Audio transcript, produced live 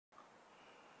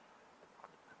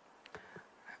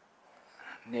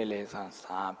နေ့လယ်စာ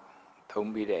စား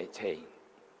သုံးပြီးတဲ့အချိန်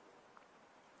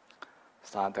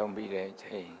စားသုံးပြီးတဲ့အ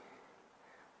ချိန်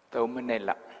3 မိနစ်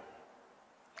လောက်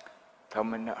3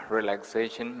 မိနစ်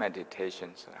relaxation meditation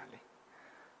ဆိုတာလေ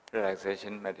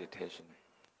relaxation meditation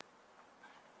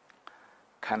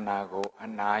ခန္ဓာကိုယ်အ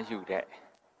နားယူတဲ့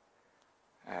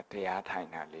တရားထိုင်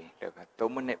တာလေးလို့ပဲ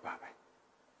3 မိနစ်ပါပဲ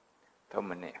3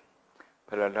 မိနစ်ဘ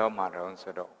ယ်လိုလုပ်မှာတော့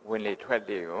ဆိုတော့ဝင်လေထွက်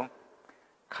လေကို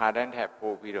ခါတန်းထက်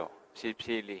ပို့ပြီးတော့ဖြည်းဖြ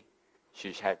ည်းလေးရှူ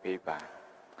ရှိုက်ပေးပါ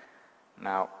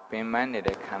နောက်ပင်ပန်းနေ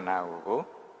တဲ့ခန္ဓာကိုယ်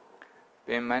ပ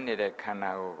င်ပန်းနေတဲ့ခန္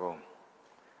ဓာကိုယ်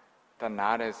တနာ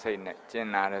တဲ့စိတ်နဲ့ကျင်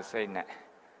နာတဲ့စိတ်နဲ့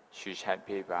ရှူရှိုက်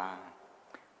ပေးပါ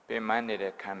ပင်ပန်းနေ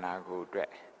တဲ့ခန္ဓာကိုယ်အတွ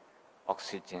က်အောက်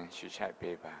ဆီဂျင်ရှူရှိုက်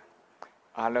ပေးပါ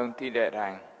အလုံးသိတဲ့အတို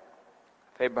င်း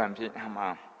သိပ္ပံပညာမှာ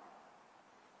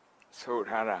ဆို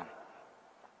ထားတာ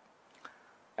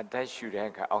အသက်ရှူတဲ့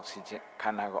အခါအောက်ဆီဂျင်ခ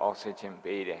န္ဓာကိုအောက်ဆီဂျင်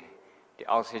ပေးတယ်ဒီ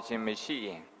အောက်ဆီဂျင်မရှိရ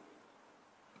င်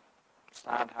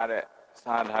စားထားတဲ့အ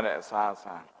စား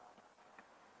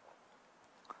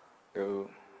သူ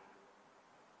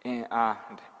အင်အား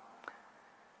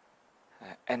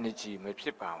energy မဖြ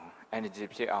စ်ပါဘူး energy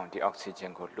ဖြစ်အောင်ဒီအောက်ဆီဂျ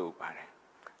င်ကိုလိုပါတယ်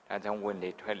ဒါကြောင့်ဝင်လေ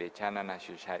ထွက်လေချမ်းသာ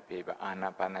ရှူရှိုက်ပေးပါအာနာ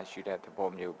ပါနရှူတဲ့သဘော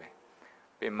မျိုးပဲ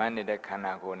ပင်မနေတဲ့ခန္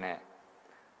ဓာကိုယ်နဲ့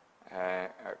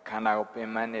ခန္ဓာကိုပင်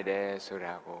မနေတယ်ဆို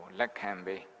တာကိုလက်ခံ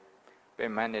ပေးပ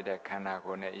င်မနေတဲ့ခန္ဓာ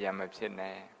ကိုယ်နဲ့အရာမဖြစ်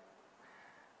နဲ့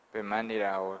ပင်မနေ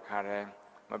တာကိုခါတယ်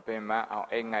မပင်မအောင်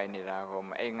အိတ်ငိုက်နေတာကို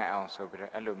မအိတ်ငိုက်အောင်ဆိုပြီး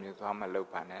တော့အဲ့လိုမျိုးသွားမလုပ်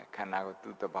ပါနဲ့ခန္ဓာကို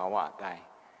သူ့တဘာဝအတိုင်း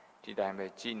ဒီတိုင်းပဲ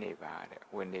ကြည်နေပါတဲ့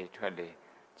ဝင်လေထွက်လေ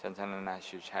ချမ်းချမ်းသာ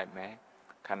ရှူရှိုက်မယ်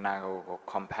ခန္ဓာကိုယ်ကို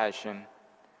compassion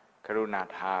ကရုဏာ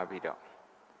ထားပြီးတော့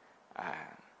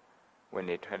ဝင်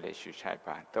လေထွက်လေရှူရှိုက်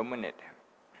ပါ3 မိနစ်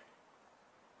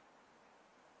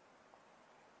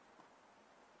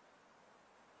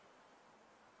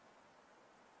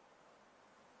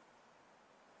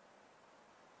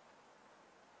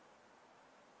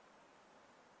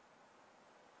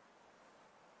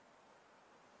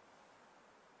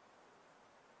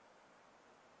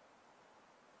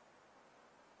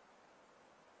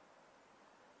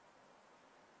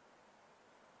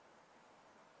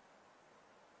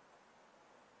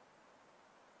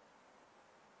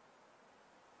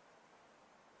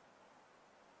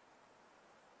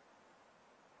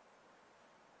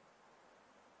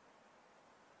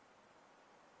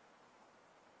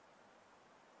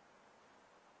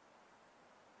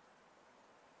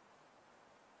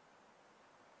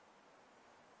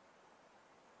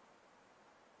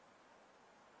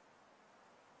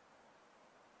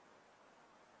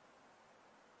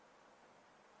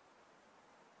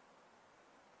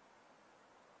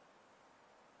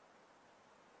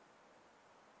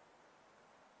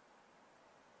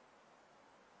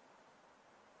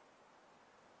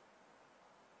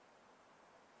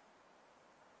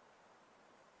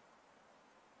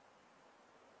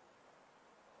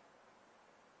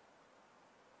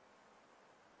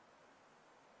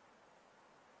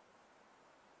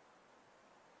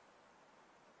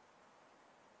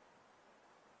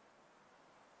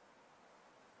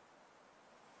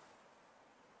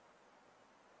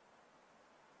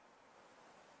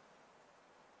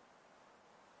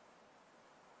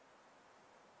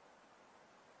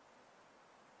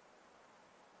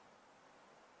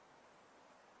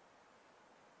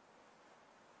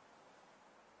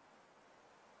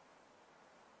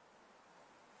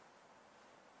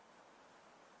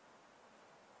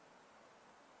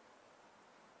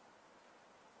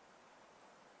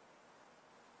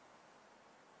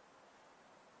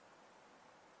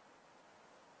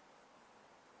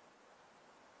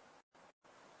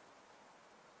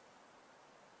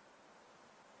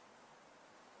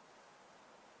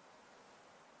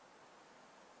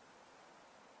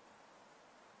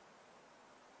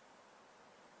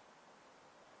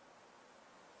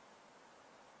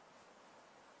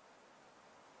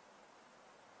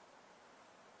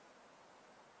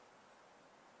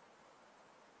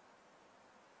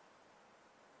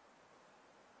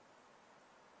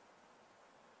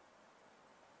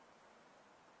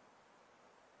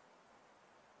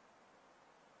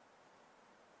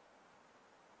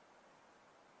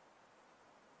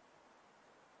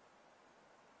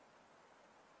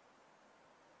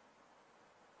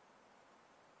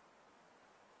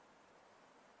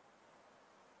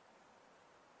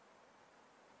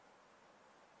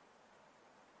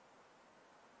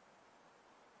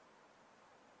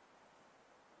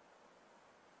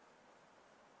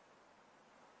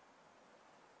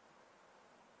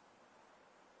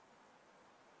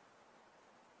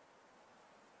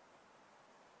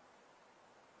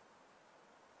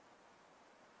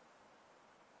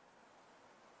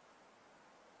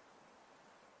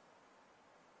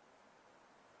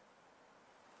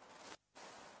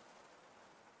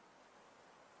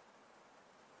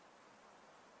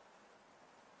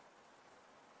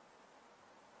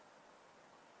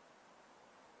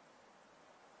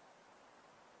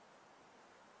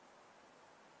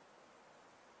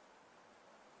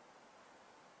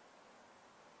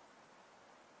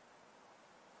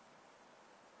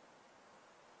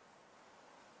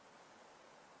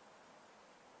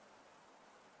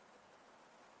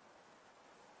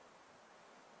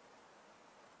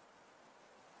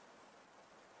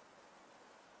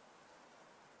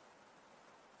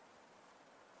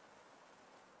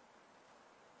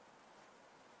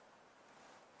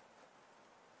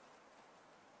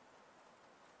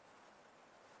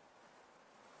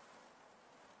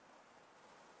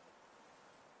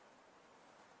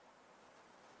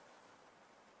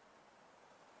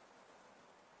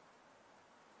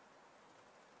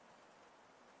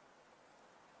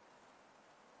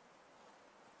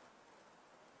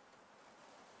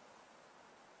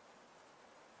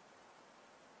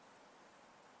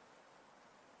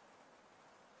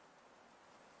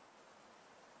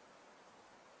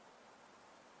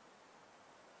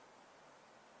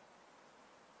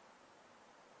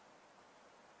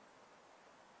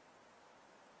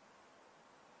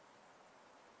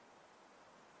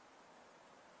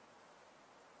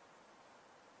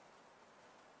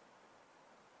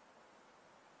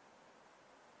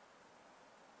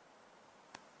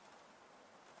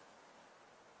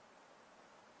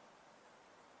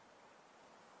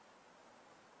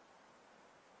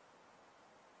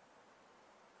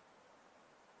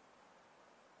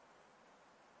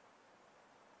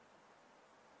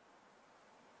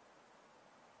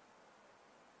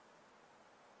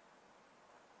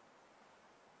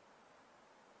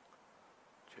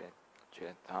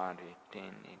ကျွတ်သားတွေတ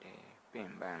င်းနေတယ်ပ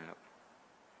င်ပန်းလို့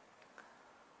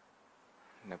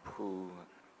နဖူး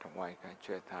တဝိုက်က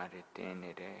ကျွတ်သားတွေတင်း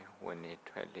နေတယ်ဝင်နေ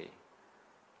ထွက်လေ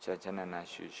ချက်ချနနာ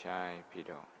ရှူရှိုင်းပြီး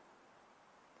တော့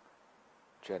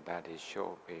ကျွတ်သားတွေ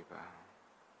လျှော့ပေးပါ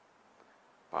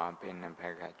ပါပင်နှစ်ဖ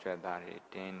က်ကကျွတ်သားတွေ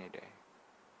တင်းနေတယ်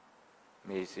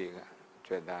မေးစီက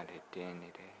ကျွတ်သားတွေတင်းနေ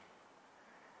တယ်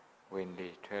ဝင်လေ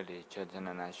ထွက်လေချက်ချန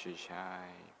နာရှူရှို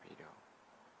င်းပြီးတော့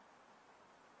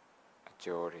အ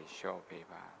ကျော်တွေလျှော့ပေး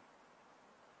ပါ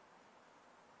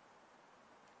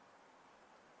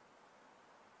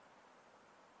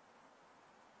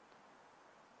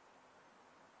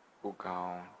ဥကော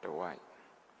င်းတဝိုက်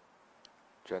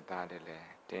ကျွတ်သားတွေလည်း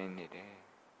တင်းနေတယ်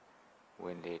ဝ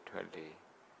င်လေထွက်လေ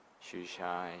ရှူ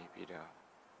ရှိုင်းပြီးတော့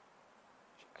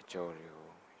အကျော်တွေ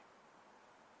ကို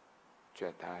ကျွ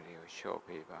တ်သားတွေကိုလျှော့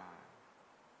ပေးပါ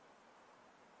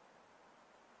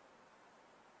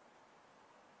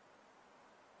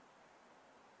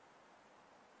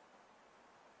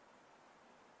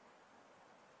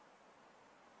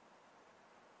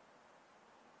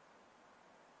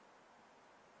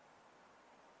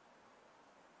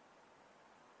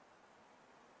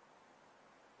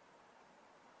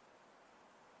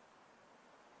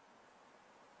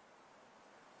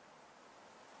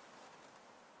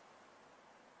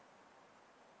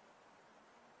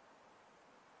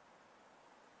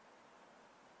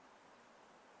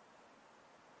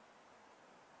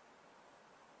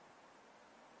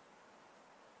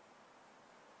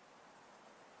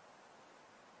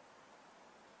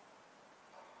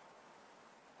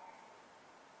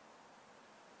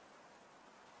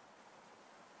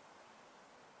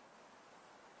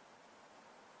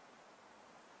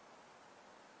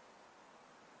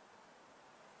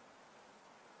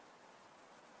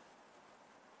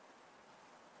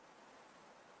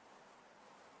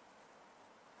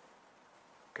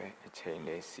ကဲအချိန်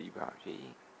လေးစီးပါပြီ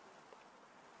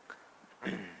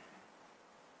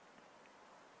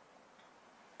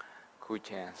ခု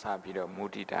ချိန်စပြီးတော့မု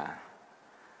ဒိတာ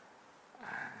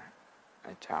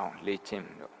အကြောင်းလေ့ကျင့်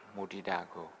လို့မုဒိတာ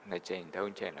ကို2ချိန်3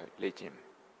ချိန်လို့လေ့ကျင့်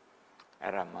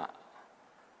အဲ့ဒါမှ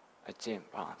အကျင့်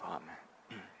ပါသွားမယ်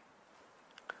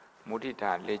မုဒိ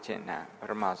တာလေ့ကျင့်တာပ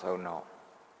ထမဆုံးတော့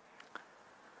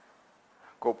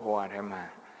ကိုယ်ဘဝထဲမှာ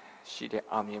ရှိတဲ့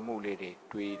အောင်မြင်မှုလေးတွေ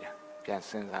တွေးတာပြန်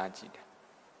စဉ်းစားကြည့်တယ်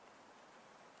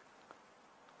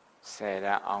10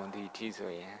ရာအောင်ဒီထိ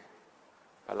ဆိုရင်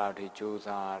ဘယ်လောက်ထိကြိုး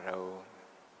စားတော့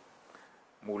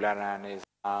မူလရန်နဲ့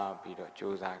စားပြီးတော့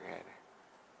ကြိုးစားခဲ့တယ်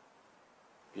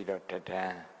ပြီးတော့တဒ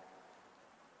န်း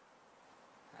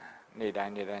နေ့တို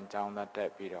င်းကြောင်းသားတ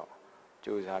က်ပြီးတော့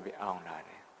ကြိုးစားပြီးအောင်လာတ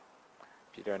ယ်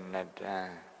ပြီးတော့2ဒ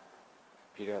န်း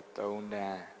ပြီးတော့3ဒ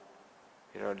န်း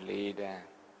ပြီးတော့4ဒန်း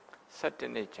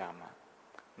17နှစ်ကြာမှ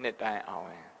နှစ်တိုင်းအောင်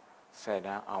ရင်10တ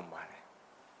န်းအောင်ပါတယ်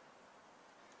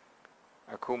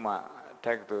အခုမှတ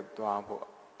က္ကသိုလ်သွားဖို့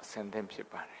အဆင်သင့်ဖြစ်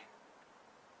ပါတယ်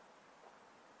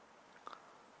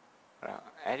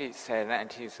အဲ့ဒီ10တန်းအ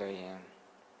ထိဆိုရင်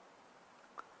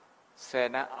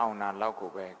10တန်းအောင်တာလောက်ကို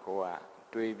ပဲကိုက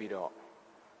တွေးပြီးတော့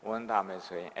ဝန်တာမယ်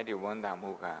ဆိုရင်အဲ့ဒီဝန်တာ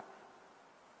မှုက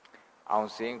အောင်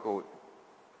စင်းကို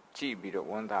ကြည့်ပြီးတော့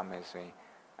ဝန်တာမယ်ဆိုရင်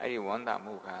အဲ့ဒီဝန်တာ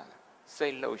မှုကစိ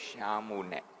တ်လှုပ်ရှားမှု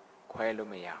နဲ့ခွဲ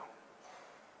လို့မရဘူး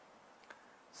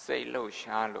စိတ်လှုပ်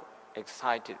ရှားလို့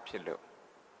excited ဖြစ်လို့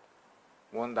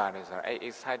ဝန်တာတယ်ဆိုတော့အဲ့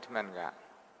excitement က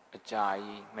အကြာ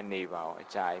ကြီးမနေပါဘူးအ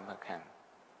ကြာကြီးမခံ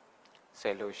စိ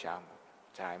တ်လှုပ်ရှားမှု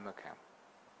အကြာကြီးမခံ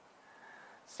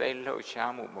စိတ်လှုပ်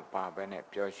ရှားမှုမပါဘဲနဲ့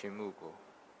ပျော်ရွှင်မှုကို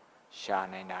ရှာ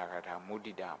နိုင်တာကဒါမု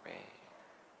ဒိတာပဲ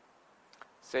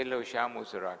စိတ်လှုပ်ရှားမှု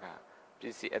ဆိုတာကပ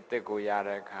စ္စည်းအသက်ကိုရ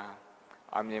တဲ့အခါ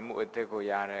အမြင်မှုအသက်ကို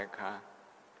ရတဲ့အခါ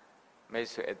မိတ်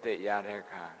ဆွေအသက်ရတဲ့အ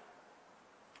ခါ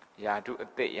ယာတုအ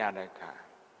သက်ရတဲ့အခါ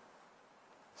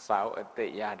စာအုပ်အသ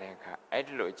က်ရတဲ့အခါအဲ့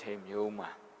ဒီလိုအချိန်မျိုးမှာ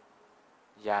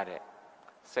ရတဲ့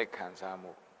စိတ်ခံစား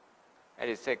မှုအဲ့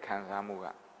ဒီစိတ်ခံစားမှုက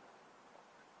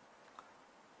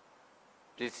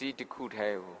ပစ္စည်းတစ်ခုတ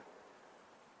ည်းကို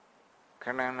ခ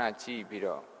ဏခဏကြည့်ပြီး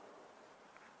တော့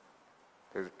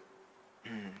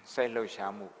စိတ်လှုပ်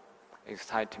ရှားမှု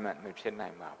excitement မဖြစ်နို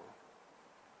င်ပါဘူး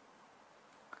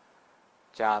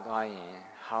ကြာသွားရင်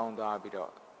ဟောင်းသွားပြီး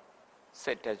တော့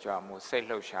စိတ်တက်ကြွမှုစိတ်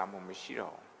လှုပ်ရှားမှုမရှိ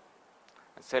တော့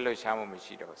စိတ်လှုပ်ရှားမှုမ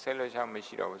ရှိတော့စိတ်လှုပ်ရှားမှုမ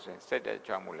ရှိတော့ဘူးဆိုရင်စိတ်တက်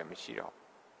ကြွမှုလည်းမရှိတော့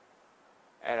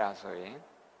အဲ့ဒါဆိုရင်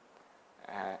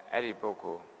အဲ့ဒီပုဂ္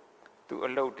ဂိုလ်သူအ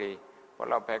လုပ်တွေဘယ်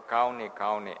တော့ပဲကောင်းနေ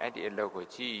အဲ့ဒီအလုပ်ကို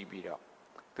ကြည့်ပြီးတော့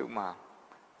သူ့မှာ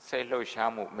စိတ်လှုပ်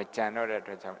ရှားမှုမကြံတော့တဲ့အ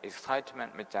တွက်ကြောင့်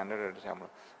excitement မကြံတော့တဲ့အတွက်ကြောင့်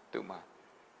သူ့မှာ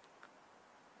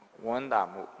ဝမ်းသာ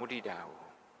မှုမုဒိတာကို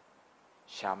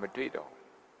ရှာမတွေ့တော့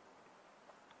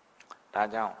ဒါ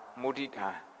ကြောင့်မုဒိတာ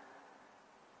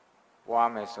ဝ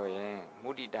ပွားမယ်ဆိုရင်မု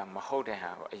ဒိတာမဟုတ်တဲ့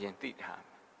ဟာကိုအရင်သိထား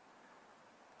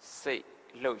စိတ်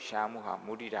လှုပ်ရှားမှုဟာ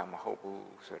မုဒိတာမဟုတ်ဘူး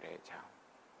ဆိုတဲ့အကြောင်း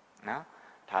နော်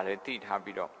ဒါလည်းသိထား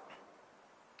ပြီးတော့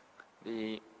ဒီ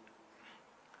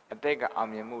အတိတ်ကအောင်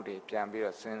မြင်မှုတွေပြန်ပြီး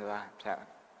တော့စဉ်းစားဖြတ်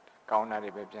ကောင်းတာ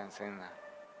တွေပဲပြန်စဉ်းစား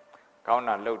ကောင်း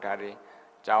တာလှုပ်တာတွေ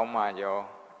ကျောင်းမှာရော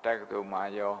တက္ကသိုလ်မှာ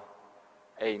ရော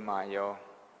အိမ်မှာရော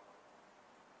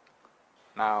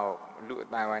နောက်လူအ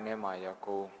တိုင်းဝိုင်းထဲမှာရော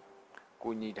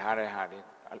ကိုညီထားတဲ့ဟာတွေ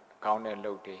ကောင်းတဲ့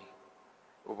လှုပ်တွေ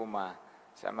ဥပမာ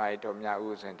ဆရာမကြီးတော်မြတ်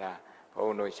ဦးစင်တာဘု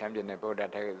န်းတို့ရှမ်းပြည်နယ်ဗုဒ္ဓ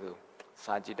တက္ကသိုလ်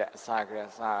စာကြည့်တဲ့အစကရ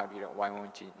စားပြီးတော့ဝိုင်းဝ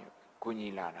န်းကြည့်ကူညီ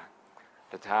လာတာ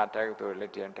တခြားတက္ကသိုလ်လ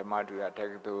က်တင်ဓမ္မဒုရတက္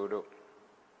ကသိုလ်တို့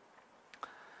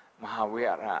မဟာဝိ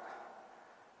ဟာရ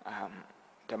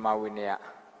ဓမ္မဝိနည်း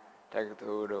တက္က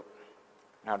သိုလ်တို့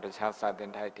နောက်တခြားစာသ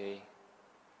င်တိုက်တွေ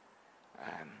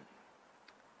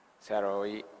ဆရာတော်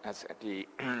ကြီး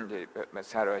ဒီ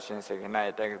ဆရာတော်ရှင်စေကနာ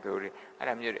ရဲ့တက္ကသိုလ်တွေအဲ့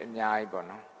ဒါမျိုးတွေအများကြီးပေါ့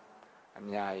နော်အ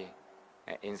များကြီး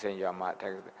အင်းစင်ရွာမှာတ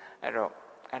က္ကသိုလ်အဲ့တော့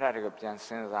အဲ့ဒါတွေကိုပြန်စ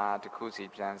ဉ်းစားတစ်ခုစီ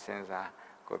ပြန်စဉ်းစား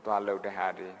ကိုသွားလုပ်တဲ့ဟာ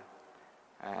တွေ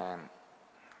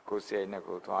ကိုယ်စိတ်နဲ့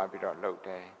ကိုသွားပြီးတော့လုပ်တ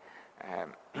ယ်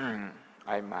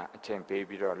အဲ့မှာအချိန်ပေး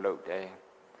ပြီးတော့လုပ်တယ်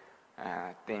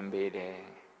သင်ပေးတယ်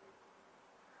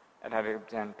အဲ့ဒါတွေ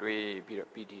ပြန်တွေးပြီး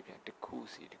တော့ပြီးတည်ပြန်တစ်ခု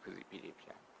စီပြီးတည်ပြ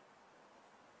န်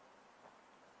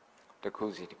တစ်ခု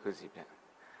စီပြန်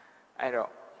အဲ့တော့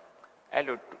အဲ့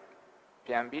လို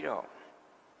ပြန်ပြီးတော့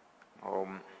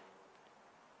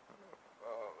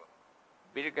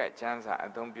ပိဋကကျမ်းစာအ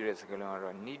သုံးပြုတဲ့စကားလုံးက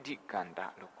တော့နိဒိကန္တ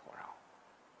လို့ခေါ်တာ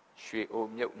ရွှေ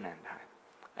အိုးမြုပ်နှံတာ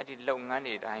အဲ့ဒီလုပ်ငန်း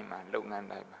တွေတိုင်းမှာ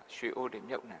ရွှေအိုးတွေ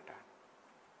မြုပ်နှံတာ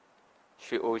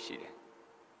ရွှေအိုးရှိတယ်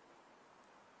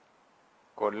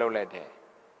ကိုလှုပ်လိုက်တဲ့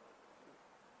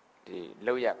ဒီ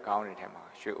လှုပ်ရကောင်းတဲ့ထဲမှာ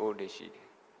ရွှေအိုးတွေရှိတယ်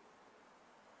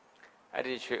အဲ့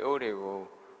ဒီရွှေအိုးတွေကို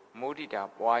မုဒိတာ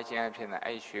ပွားခြင်းအဖြစ်နဲ့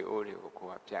အဲ့ရွှေအိုးတွေကိုကို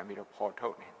ယ်ကပြန်ပြီးတော့ဖော်ထု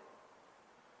တ်နေ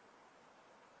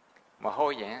မဟု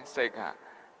တ်ရင်စိတ်က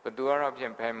ဘသူကတော့ဖြ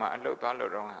င့်ဘယ်မှာအလုပ်သွား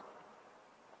လို့တော့ငါ့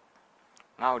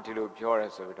ကိုဒီလိုပြောရဲ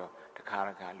ဆိုပြီးတော့တခါ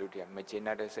လူတည်းမကျေန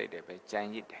ပ်တဲ့စိတ်တွေပဲကြံ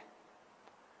ရစ်တယ်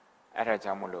အဲ့ဒါ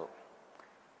ကြောင့်မလို့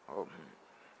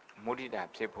မုဒိတာ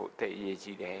ဖြစ်ဖို့သိအရေး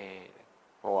ကြီးတယ်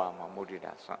ဘဝမှာမုဒိ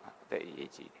တာဆွမ်းသိအ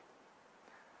ရေးကြီးတယ်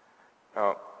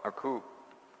တော့အခု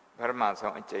ပထမ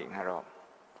ဆုံးအကျင့်ကတော့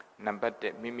နံပါတ်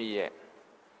1မိမိရဲ့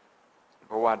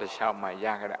ဘဝတစ်လျှောက်မှာရ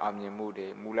ခဲ့တဲ့အောင်မြင်မှုတွေ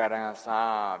မူလတန်းကစ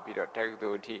ပြီးတော့တက္က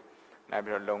သိုလ်အထိနောက်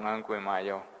ပြီးတော့လုပ်ငန်းခွင်မှာ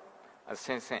ရောအဆ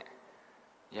င့်ဆင့်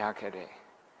ရခဲ့တဲ့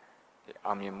ဒီ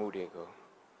အောင်မြင်မှုတွေကို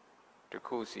တစ်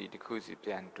ခုစီပြ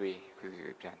န်တွေး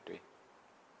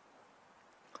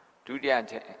ဒုတိယ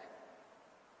ချက်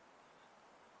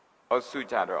အစု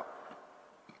ကြတော့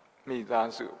မိသား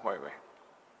စုဖွဲ့ပဲ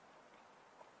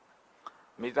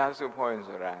မိသားစုဖွဲ့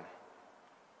ဆိုတာ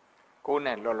ကိုယ်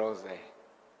နဲ့လောလောဆယ်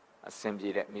အဆင်ပြေ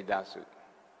တဲ့မိသားစု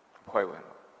ဖွဲ့ဝင်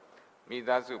မိ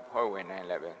သားစုဖွဲ့ဝင်နိုင်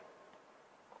လည်းပဲ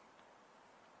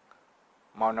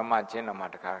မောင်နှမချင်းတော်မှာ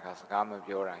တခါစကားမ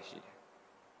ပြောတာရှိတယ်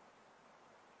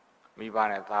မိဘ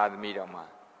နဲ့သားသမီးတော်မှာ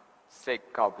စိတ်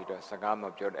ကောက်ပြီးတော့စကားမ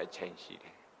ပြောတဲ့အချိန်ရှိတ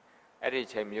ယ်အဲ့ဒီအ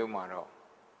ချိန်မျိုးမှာတော့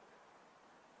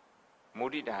မု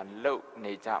ဒိတာလှုပ်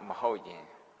နေကြမဟုတ်ရင်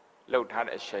လှုပ်ထား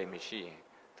တဲ့အချိန်မရှိရင်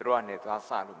သူတို့ကနေသွားဆ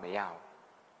လို့မရဘူး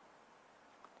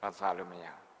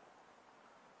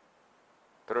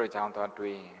သူတို့ကြောင့်သွား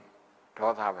တွေးရင်ဒေါ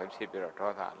သပဲဖြစ်ပြီးတော့ဒေါ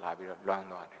သလာပြီးတော့လွမ်း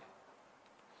သွားတယ်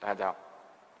ဒါကြောင့်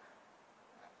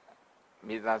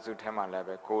မိသားစုထဲမှာလည်း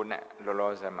ပဲကိုယ်နဲ့လော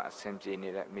လောဆယ်မှာအဆင်ပြေနေ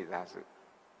တဲ့မိသားစု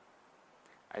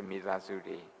အဲ့မိသားစု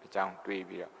တွေအကြောင်းတွေး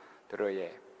ပြီးတော့သူတို့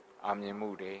ရဲ့အောင်မြင်မှု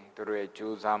တွေသူတို့ရဲ့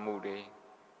ကြိုးစားမှုတွေ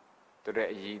သူတို့ရဲ့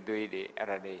အည်သွေးတွေအဲ့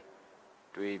ဒါတွေ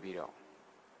တွေးပြီးတော့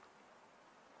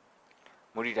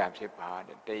မုဒိတာဖြစ်ပါ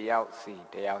တဲ့တယောက်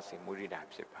စီမုဒိတာ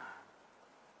ဖြစ်ပါ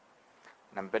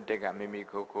နံပါတ်1ကမိမိ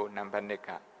ကိုနံပါတ်2က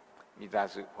မိသား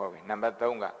စုဖွဲ့ဝင်နံပါတ်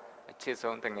3ကအချစ်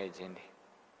ဆုံးတငယ်ချင်းတွေ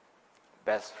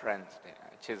best friends တဲ့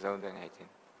အချစ်ဆုံးတငယ်ချ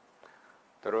င်း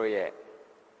သူတို့ရဲ့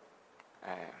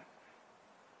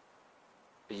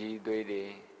အည်သွေးတွေ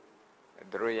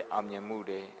သူတို့ရဲ့အောင်မြင်မှု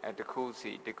တွေတစ်ခု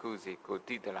စီကို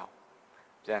သိတယ်လို့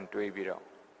ပြန်တွေးပြီးတော့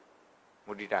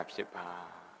မုဒိတာဖြစ်ပါ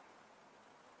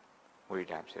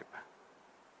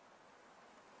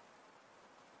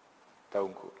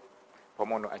3ခုဘုံ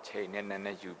မတို့အချိန်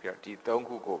နဲ့ယူပြီးတော့ဒီ3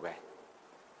ခုကိုပဲ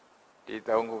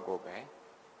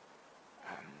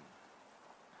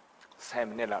7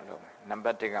 မိနစ်လောက်လုပ်မယ်နံ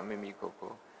ပါတ်1ကမိမိကို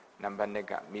နံပါတ်2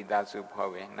ကမိသားစုဖွဲ့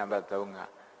ဝင်နံပါတ်3က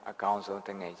အကောင်းဆုံးတ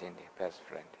ငယ်ချင်းတွေ best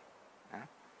friend တွေနော်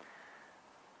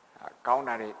ကောင်း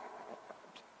တာတွေ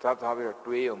သွားပြီးတော့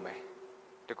တွေးရုံပဲ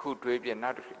တစ်ခုတွေးပြနော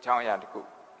က်တစ်ခုအကြောင်းအရာတစ်ခု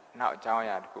နောက်အကြောင်းအ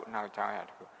ရာတစ်ခု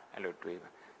အဲ့လိုတွေးပါ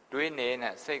တွေးနေ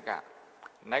တဲ့စိတ်က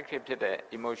negative ဖြစ်တဲ့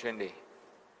emotion တွေ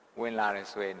ဝင်လာတယ်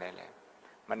ဆိုရင်လည်း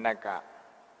မနက်က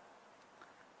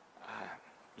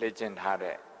လေ့ကျင့်ထား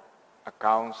တဲ့အ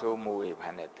ကောင်းဆုံးမူဝေဖ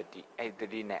န်တဲ့တတိအဲ့တ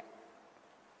တိနဲ့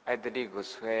အဲ့တတိကို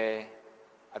ဆွဲ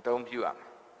အသုံးပြုရမယ်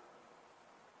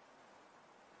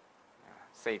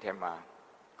စိတ်ထဲမှာ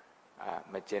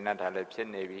မကျေနပ်တာလည်းဖြစ်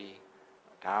နေပြီ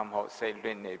ဒါမှမဟုတ်စိတ်လွ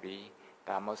င့်နေပြီ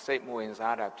ဒါမှမဟုတ်စိတ်မဝင်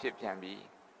စားတာဖြစ်ပြန်ပြီ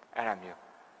အဲ့ဒါမျိုး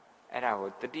အဲ့ဒါကို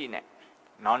တတိနဲ့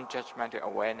non judgmental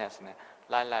awareness နဲ့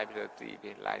လိုက်ပြီးတော့သိ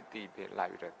ပြီးလိုက်သိပြီးလို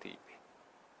က်ပြီးတော့သိပြီး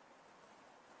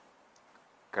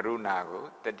ကရုဏာကို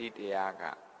တတိတရားက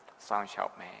စောင့်ရှော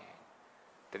က်မယ်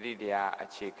တတိတရားအ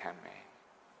ခြေခံမယ်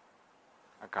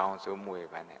အကောင်းဆုံးမွေ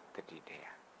ပန်းတဲ့တတိတ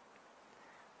ရား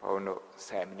ဘုန်းတို့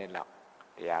10မိနစ်လောက်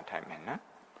တရားထိုင်မယ်နော်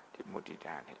ဒီမုဒိ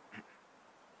တာလေး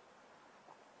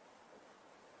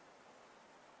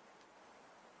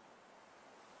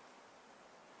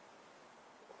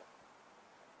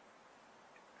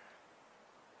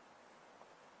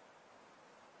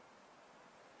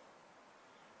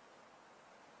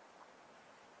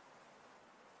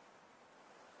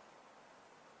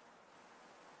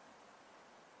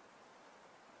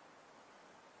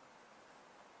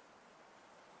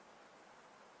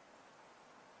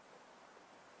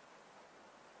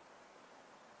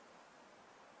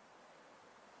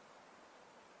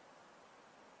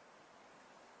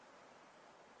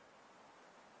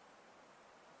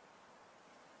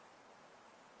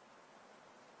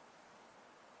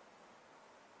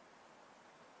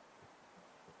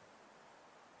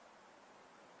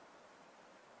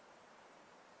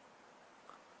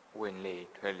ဝင်လေ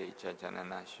ထွက်လေကြာကြာနာ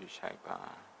နာရှုရှိုက်ပါ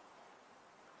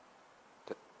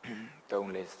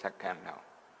3-4 စက္ကန့်လောက်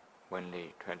ဝင်လေ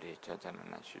ထွက်လေကြာကြာနာ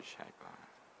နာရှုရှိုက်ပါ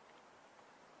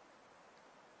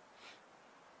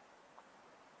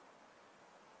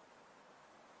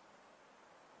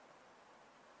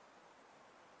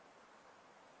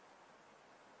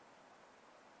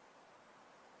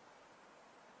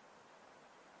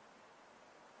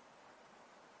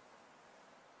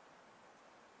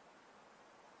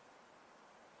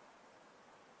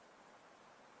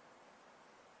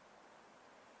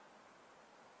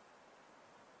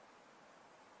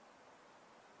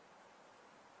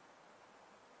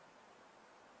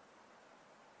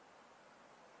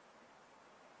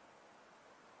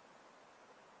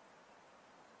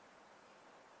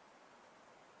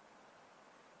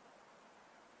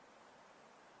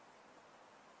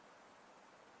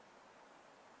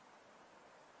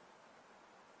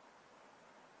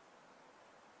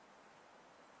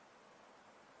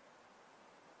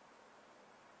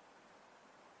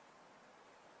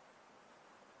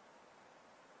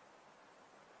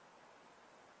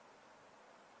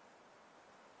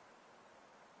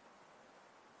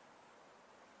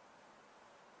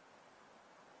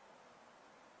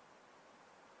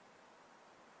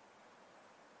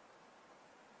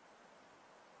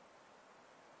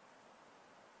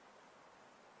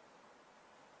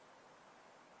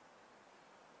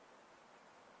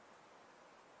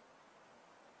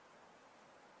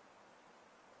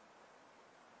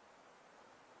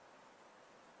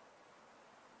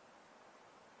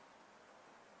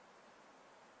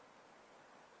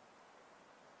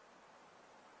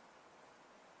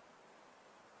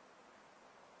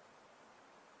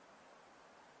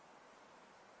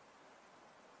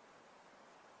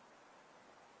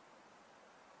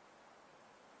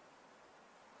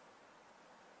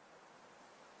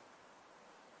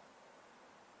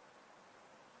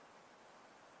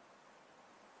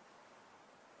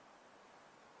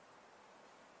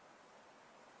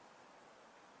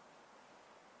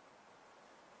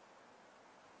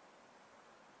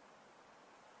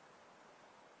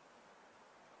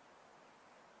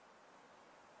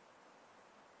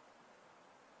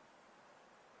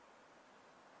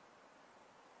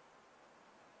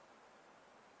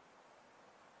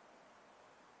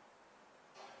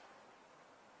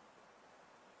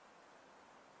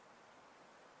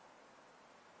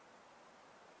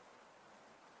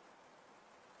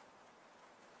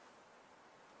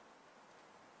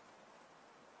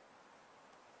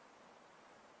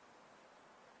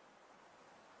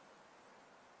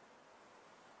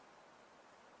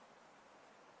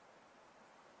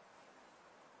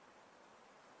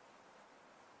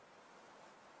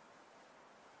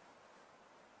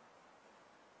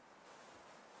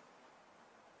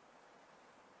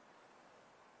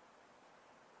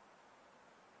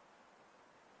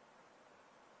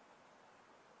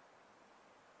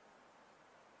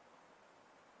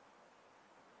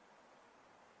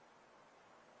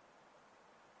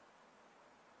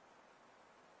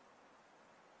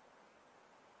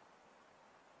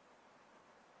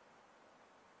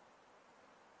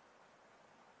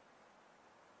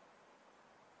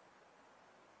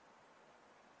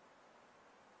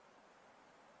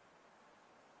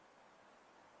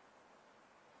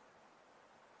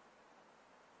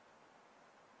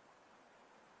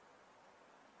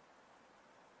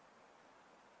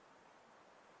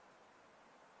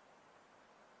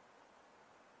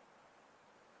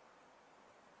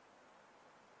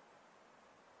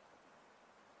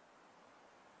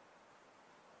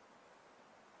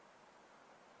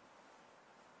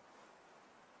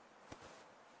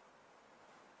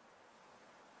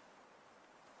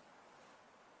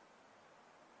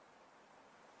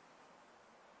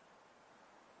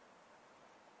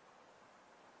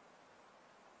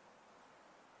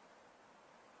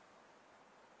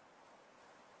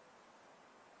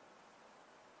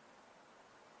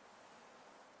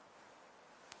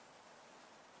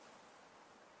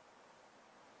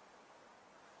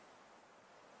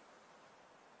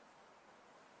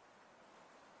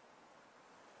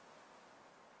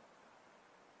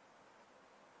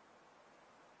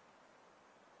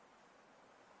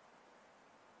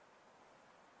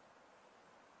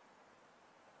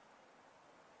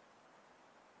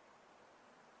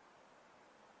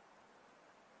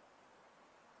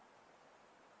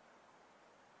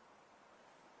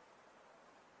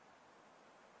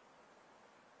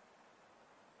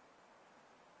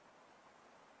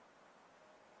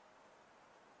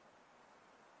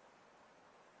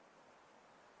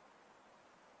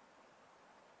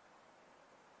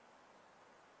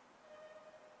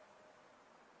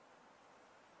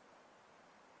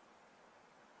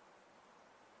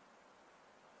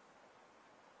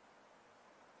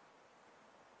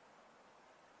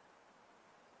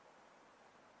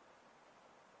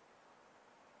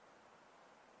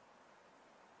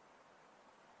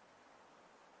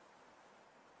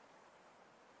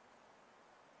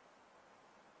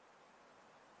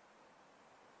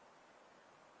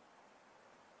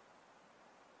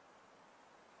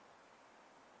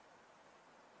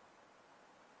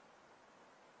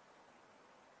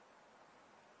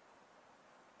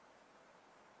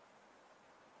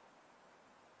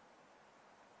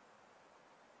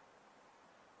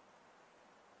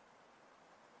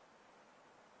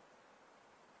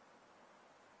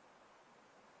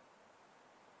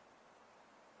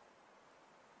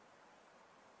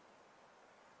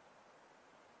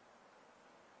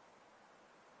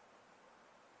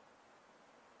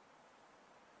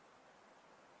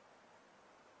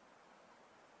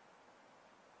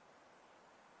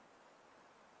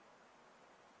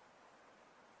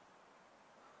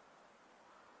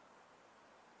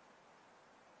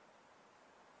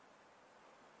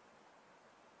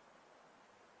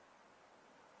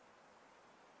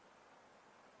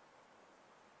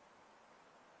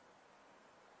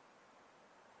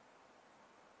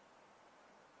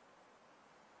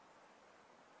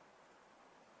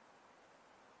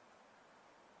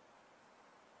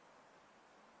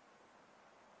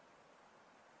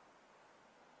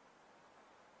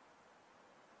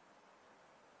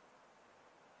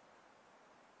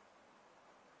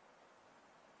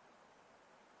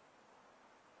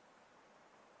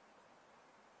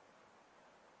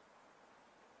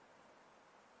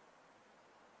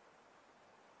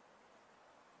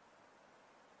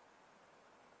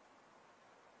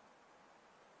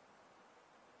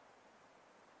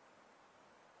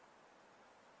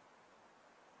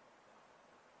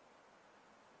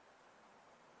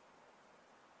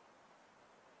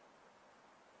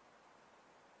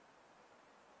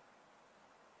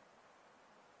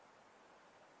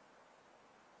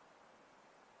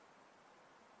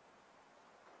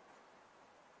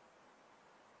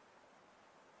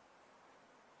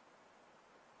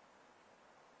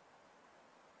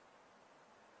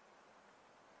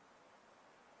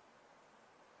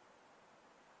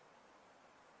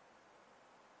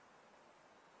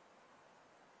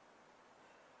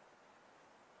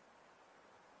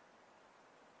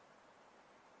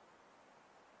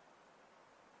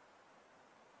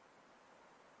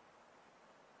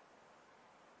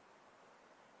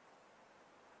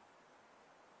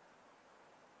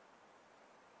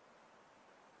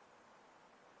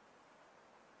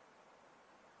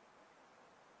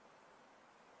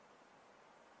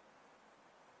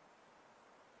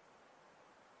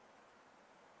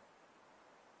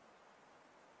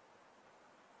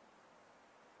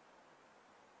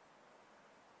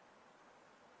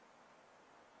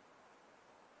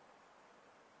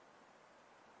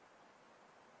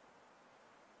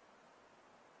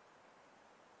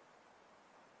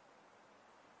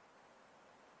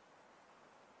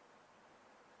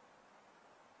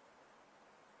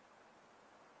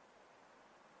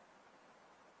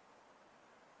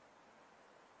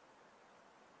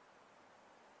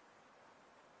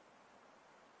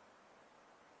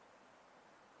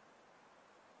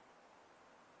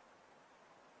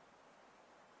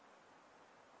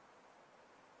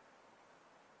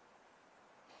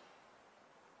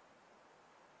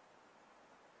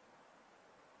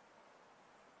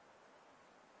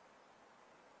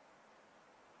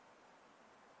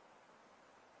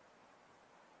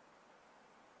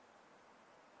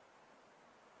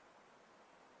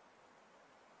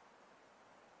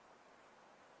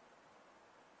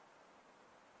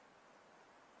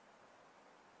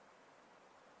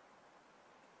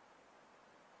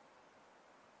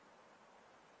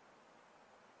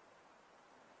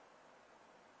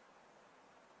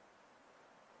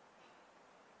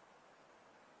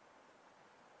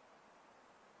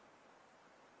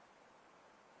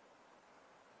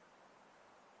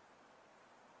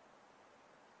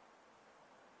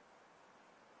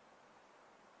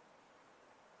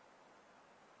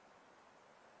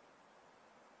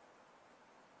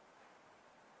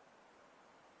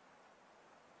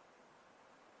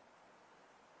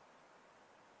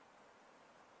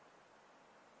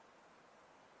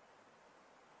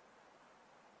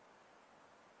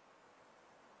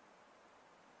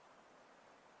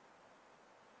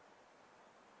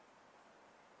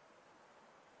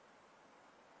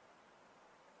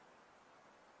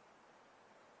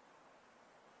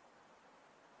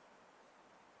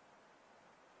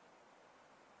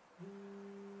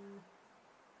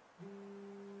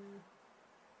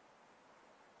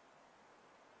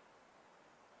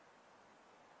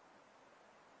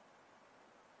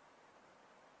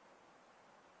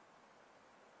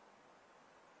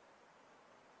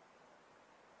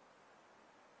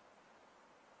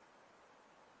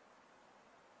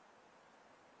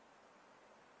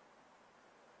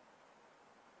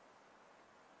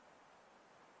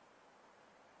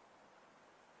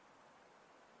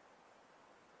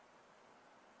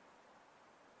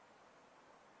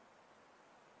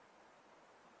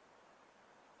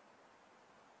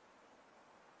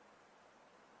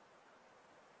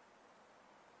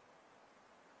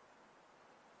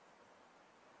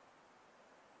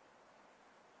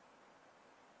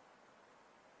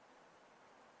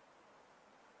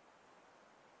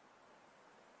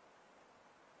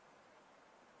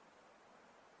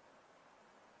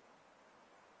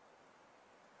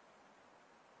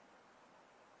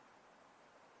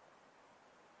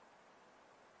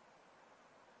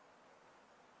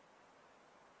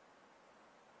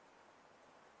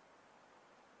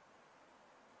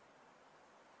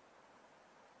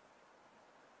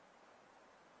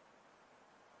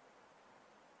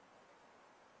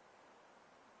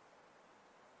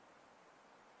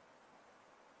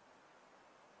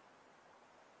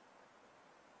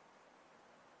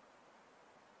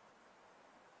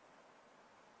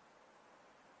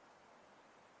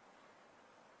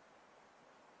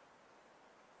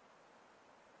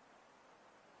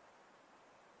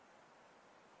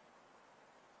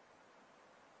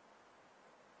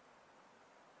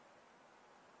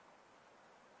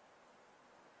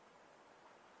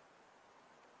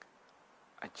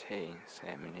chain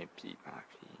 7 minutes ပြည့်ပါ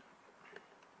ပြီ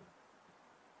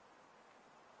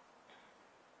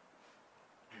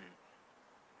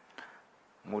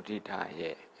မုဒိတာ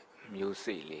ရဲ့မျိုး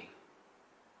စိလေး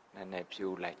နည်းနည်း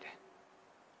ပြိုးလိုက်တယ်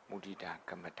မုဒိတာ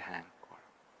ကမ္မထံခေါ်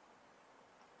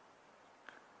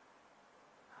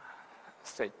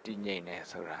စိတ်တည်ငြိမ်နေ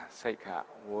ဆိုတာစိတ်က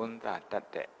ဝန်းသာတတ်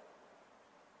တဲ့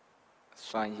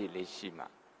စွမ်းရည်လေးရှိမှ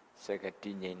စိတ်ကတ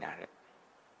ည်ငြိမ်တာတဲ့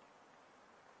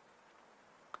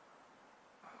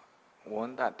ဝ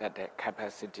န်းသာတတ်တဲ့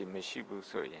capacity မရှိဘူး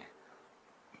ဆိုရင်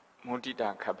မုဒိတာ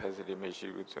capacity မရှိ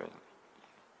ဘူးဆိုရင်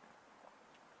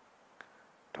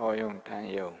တော်ယုံတန်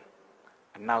ယုံ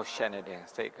အနောက်ရှက်နေတဲ့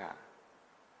စိတ်က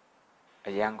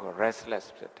အယံကို restless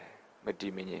ဖြစ်တယ်မတ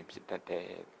ည်မငြိမ်ဖြစ်တတ်တယ်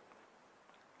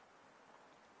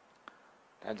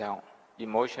ဒါကြောင့်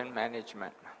emotion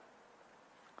management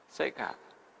စိတ်က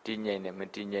တည်ငြိမ်တယ်မ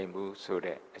တည်ငြိမ်ဘူးဆို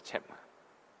တဲ့အချက်မှာ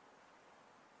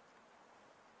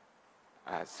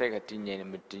စိတ်ကတည်ငြိမ်တယ်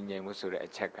မတည်ငြိမ်ဘူးဆိုတဲ့အ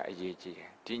ချက်ကအရေးကြီးတ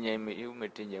ယ်တည်ငြိမ်မှုမ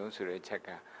တည်ငြိမ်ဘူးဆိုတဲ့အချက်က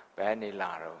ဘယ်နေ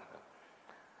လာတော့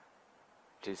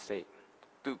ဒီစိတ်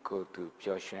သူ့ကိုယ်သူ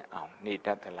ပျော်ရွှင်အောင်နေတ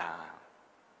တ်သလား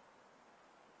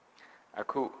အ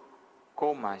ခု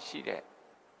ကိုယ်မှာရှိတဲ့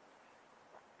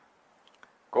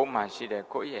ကို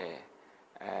ယ့်ရဲ့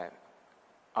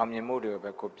အောင်မြင်မှုတွေကို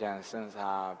ပဲကိုပြန်စဉ်း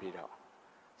စားပြီးတော့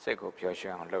စိတ်ကိုပျော်ရွှ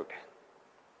င်အောင်လုပ်တယ်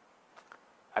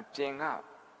အပြင်က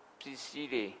ပစ္စည်း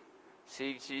တွေစီ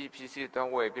ပစ္စည်းတော့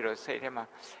ဝယ်ပြီးတော့စိတ်ထဲမှာ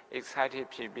excited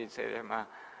ဖြစ်ပြီးစိတ်ထဲမှာ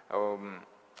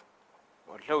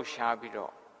လှုပ်ရှားပြီး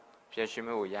တော့ပျော်ရွှင်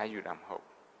မှုကိုရယူတာမဟု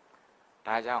တ်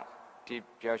ဒါကြောင့်ဒီ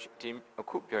အ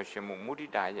ခုပျော်ရွှင်မှုမုဒိ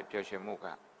တာရဲ့ပျော်ရွှင်မှုက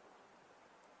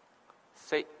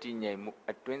စိတ်တည်ငြိမ်မှု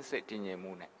အတွင်းစိတ်တည်ငြိမ်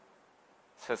မှုနဲ့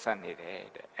ဆက်ဆက်နေတယ်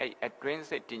တဲ့အဲ့အတွင်း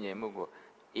စိတ်တည်ငြိမ်မှုကို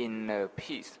inner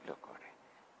peace လို့ခေါ်တယ်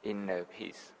inner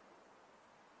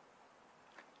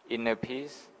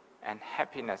peace and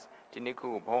happiness ဒီနှစ်ခု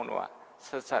ကိုဘုန်းတော်ကဆ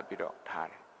က်ဆက်ပြီးတော့ထား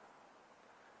တယ်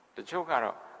တချို့က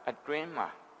တော့အတွင်းမှာ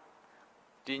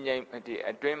တည်ငြိမ်ဒီ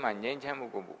အတွင်းမှာငြိမ်းချမ်းမှု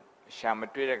ကိုရှာမ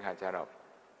တွေ့တဲ့ခါကျတော့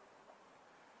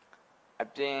အ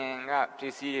ပြင်ကပ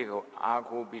စ္စည်းတွေကိုအား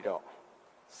ကိုးပြီးတော့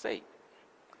စိတ်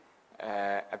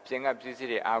အပြင်ကပစ္စည်း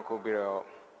တွေအားကိုးပြီးတော့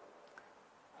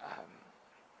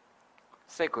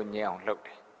စိတ်ကိုငြိမ်အောင်လုပ်တ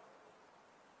ယ်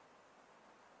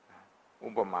ဥ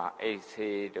ပမာအိတ်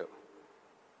ဆေးတို့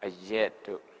အရက်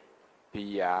တို့ဘီ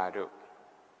ယာတို့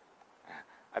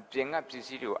အပြင်ကပစ္စ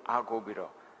ည်းတွေကိုအားကိုးပြီး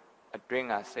တော့အတွင်း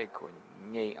ကစိတ်ကို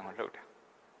ငြိမ်အောင်လုပ်တာ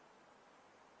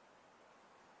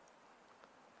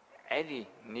အဲ့ဒီ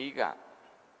နီးက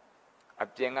အ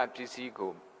ပြင်ကပစ္စည်း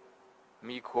ကို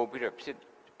မိခိုးပြီးတော့ဖြ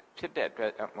စ်တဲ့အတွ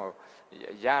က်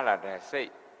ရလာတဲ့စိ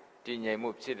တ်တည်ငြိမ်မှု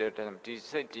ဖြစ်တဲ့အတွက်ဒီ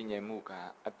စိတ်တည်ငြိမ်မှုက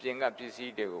အပြင်ကပစ္စ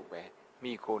ည်းတွေကိုပဲ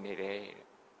မိခိုးနေတယ်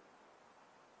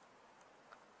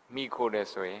မိခိုးတယ်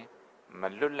ဆိုရင်မ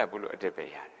လွတ်လပ်ဘူးလို့အဓိပ္ပာ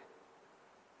ယ်ရတယ်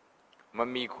မ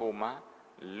မိခိုးမှ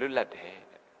လွတ်လပ်တယ်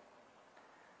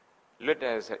လွတ်တ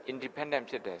ယ်ဆို independent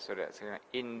ဖြစ်တယ်ဆိုတော့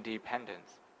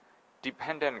independence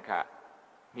dependent က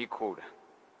မိခိုးတာ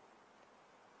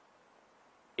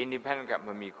independent ကမ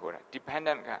မိခိုးတာ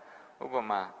dependent ကဥပ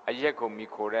မာအရက်ကိုမိ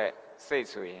ခိုးတဲ့စိတ်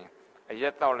ဆိုရင်အရ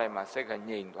က်တောက်လိုက်မှစိတ်က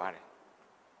ငြိမ်သွားတယ်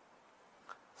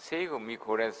ဆေးကိုမိ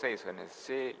ခိုးတဲ့စိတ်ဆိုရင်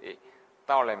ဆေး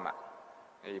တောက်လိုက်မှ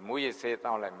မူရည်ဆေး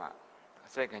တောက်လိုက်မှ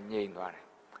စိတ်ကငြိမ်သွားတယ်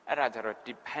အဲ့ဒါကြတော့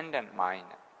dependent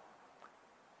mind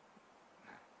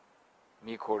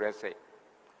မိခိုးတဲ့စိတ်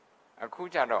အခု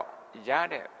ကြတော့ရ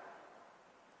တဲ့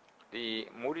ဒီ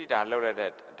မုဒိတာလောက်ရ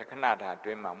တဲ့တခဏတာအတွ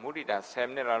င်းမှာမုဒိတာ10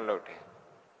မိနစ်လောက်လုပ်တယ်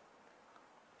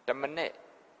10မိနစ်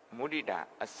မုဒိတာ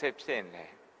အစစ်ဖြစ်နေ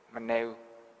မနေဘူး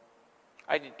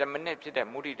အဲ့ဒီ10မိနစ်ဖြစ်တဲ့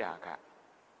မုဒိတာက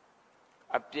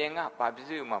အပြင်ကဘာပစ္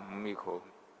စည်းမှမမိခိုး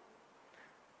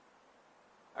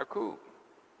အခု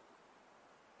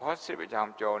positive အကြော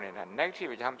င်းပြောနေတာ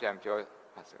negative အကြောင်းပြန်ပြော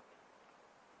ပါစို့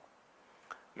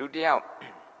လူတယောက်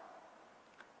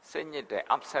စိတ်ညစ်တယ်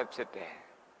upset ဖြစ်တယ်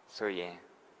ဆိုရင်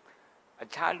အ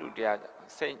ခြားလူတယောက်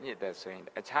စိတ်ညစ်တယ်ဆိုရင်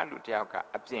အခြားလူတယောက်က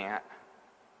အပြင်က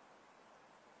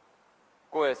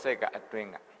ကိုယ့်ရဲ့စိတ်ကအတွင်း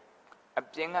ကအ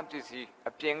ပြင်ကပစ္စည်း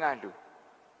အပြင်ကလူ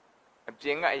အပြ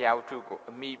င်ကအရာဝတ္ထုကို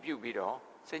အမိပြုပြီးတော့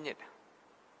စိတ်ညစ်တာ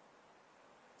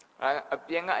အ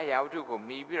ပြင်ကအရာဝတ္ထုကို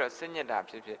မိပြီးတော့စိတ်ညစ်တာ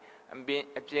ဖြစ်ဖြစ်အ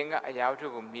ပြင်ကအရာဝတ္ထု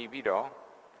ကိုမိပြီးတော့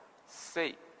စိ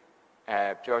တ်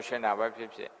ပျော်ရွှင်တာပဲဖြစ်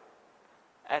ဖြစ်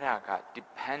အဲ့ဒါက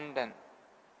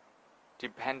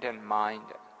dependent mind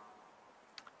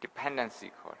dependency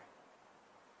ခေါ်တယ်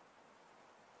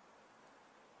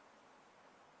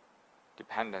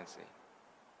dependency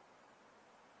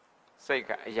စိတ်က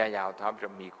အရာရာကိုထားပြီး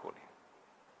တော့မိခိုးတယ်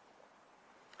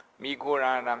မိခိုး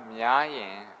တာများရ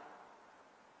င်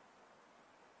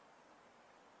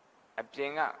အပြ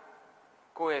င်က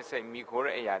ကိုယ့်ရဲ့စိတ်မိခိုး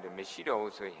တဲ့အရာတွေမရှိတော့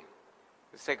ဘူးဆိုရင်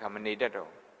စိတ်ကမနေတတ်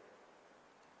တော့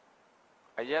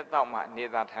အရက်တော့မှနေ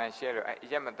သာထိုင်ရှဲလို့အ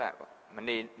ရက်မတတ်မ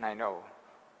နေနိုင်တော့ဘူး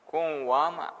ကိုယ်ဝါ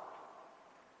မှ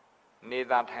နေ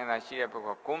သာထိုင်တာရှိတဲ့ဘက်က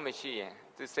ကိုယ်မရှိရင်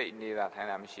သူစိတ်နေသာထိုင်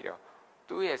တာမရှိတော့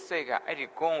သူ့ရဲ့စိတ်ကအဲ့ဒီ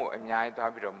ကိုယ်ကိုအများကြီး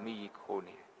သွားပြီးတော့မိခိုး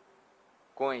နေတယ်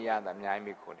ကိုယ်ရတာအများကြီး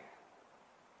မိခိုးနေတယ်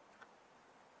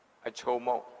အချုံ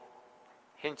မုံ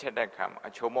ဟင်းချက်တဲ့ခါမှာ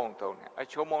အချုံမုံသုံးတယ်အ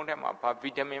ချုံမုံထဲမှာဘာ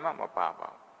ဗီတာမင်မှမပါပါ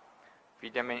ဘူးဗီ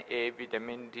တာမင် A ဗီတာမ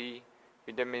င် D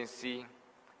ဗီတာမင် C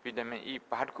ဗီတာမင် E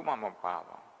ဘာတစ်ခုမှမပါပါ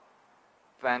ဘူး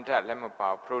ဖန်တက်လည်းမပါ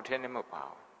ဘူးပရိုတင်းလည်းမပါ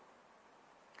ဘူး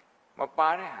မပါ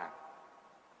တဲ့ဟာ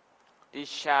ဒီ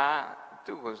ရှာ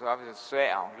သူ့ကိုဆိုပြီးဆွဲ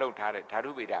အောင်လှုပ်ထားတဲ့ဓာတု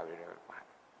ဗေဒတွေတော့ပါတယ်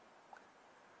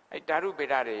အဲ့ဓာတုဗေ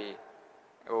ဒတွေ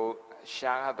ဟို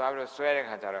ရှာကသွားပြီးတော့ဆွဲတဲ့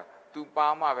ခါကျတော့သူပါ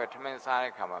မှပဲထမင်းစား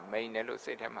တဲ့ခါမှာမိန်တယ်လို့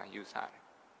စိတ်ထဲမှာယူဆတယ်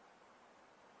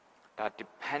ဒါ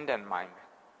dependent mind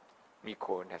မိ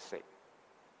ခိုးတဲ့စိတ်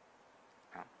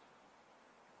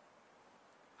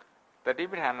တတိ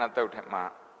ပဋ္ဌာန်သုတ်ထဲမှာ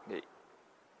ဒီ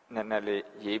နည်းနည်းလေး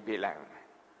ရေးပြလိုက်အောင်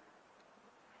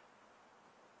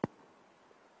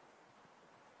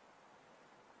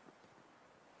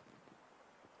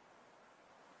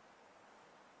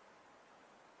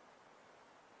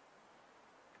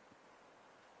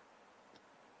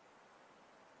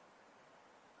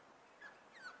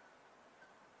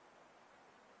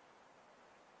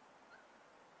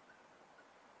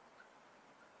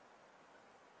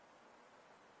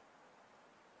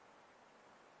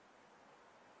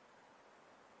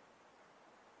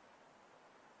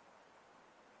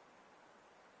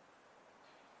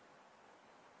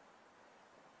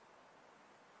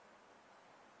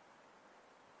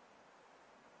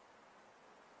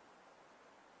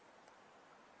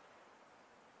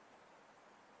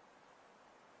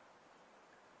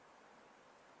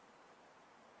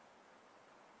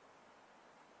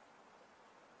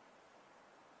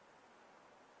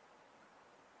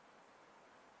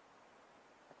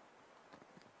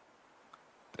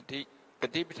တ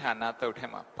တိပဋ္ဌာန်သုတ်ထဲ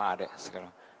မှာပါတဲ့စကား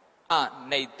လုံးအ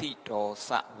နေတိဒောသ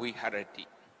ဝိဟရတိ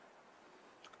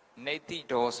နေတိ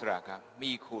ဒောဆိုတာက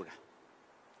မိခိုးတာ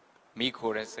မိ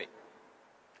ခိုးတဲ့စိတ်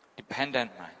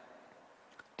dependent mind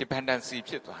dependency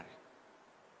ဖြစ်သွားတယ်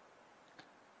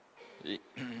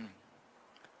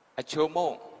အချုံ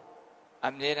မုံအ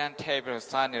မြဲတမ်းထဲပြီး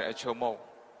စားနေတဲ့အချုံမုံ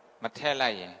မထဲလို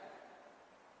က်ရင်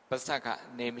ပစက်က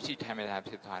နေမရှိထိုင်မတာ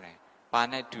ဖြစ်သွားတယ်ဘာ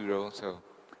နဲ့တူတော့ဆို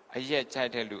အရက်ကြို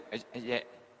က်တဲ့လူအရက်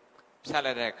ဖြတ်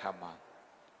လိုက်တဲ့အခါမှာ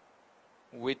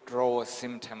withdrawal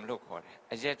symptom လို့ခေါ်တယ်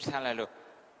အရက်ဖြတ်လိုက်လို့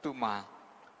သူ့မှာ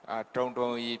တုံ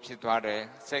ကြီးဖြစ်သွားတယ်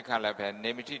စိတ်ခါလည်းပဲနေ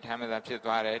မတိထိုင်မသာဖြစ်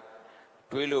သွားတယ်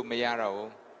တွေးလို့မရတော့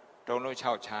ဘူးတုံလို့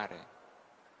ခြောက်ချားတယ်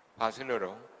ဘာဖြစ်လို့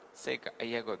တော့စိတ်ကအ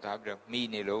ရက်ကိုသွားပြီးတော့မိ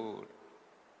နေလို့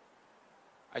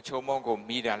အချုံမုံကို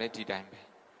မိတာလည်းဒီတိုင်းပဲ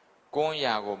ကွန်း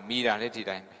ရာကိုမိတာလည်းဒီ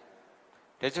တိုင်းပဲ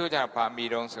တချို့ကြပါမိ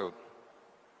တော့ဆို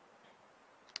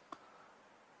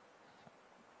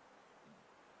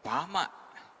ဘာမှ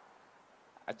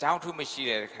အကြောင်းထူးမရှိ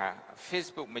တဲ့အခါ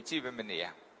Facebook မကြည့်ပဲမနေရ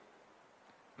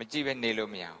မကြည့်ပဲနေ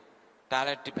လို့မရဘူးဒါလ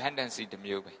ည်း dependency တစ်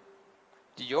မျိုးပဲ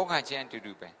ဒီယောဂချင်းအတူ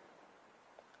တူပဲ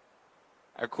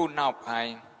အခုနောက်ပို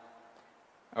င်း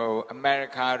အမေရိ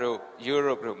ကတို့ယူ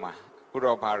ရိုပတို့မှာဥ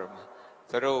ရောပတို့မှာ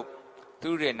သူ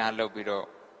တွေနာလုပ်ပြီးတော့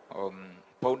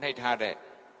ပုံနှိပ်ထားတဲ့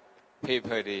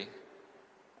paper တွေ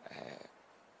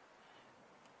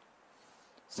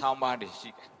ဆောင်းပါးတွေ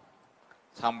ရှိတယ်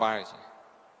ဆောင်းပါးရှိ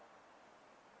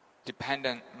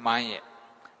dependent mind ရဲ့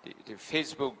ဒီ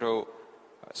Facebook တို့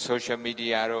social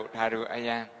media တို့ဒါတို့အရ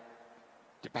င်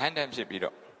dependent ဖြစ်ပြီး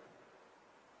တော့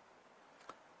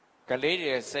ကလေးတွေ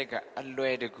ရဲ့စိတ်ကအလွ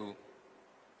ယ်တကူ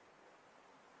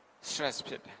stress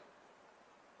ဖြစ်တယ်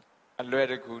အလွယ်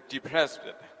တကူ depressed ဖြ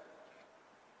စ်တယ်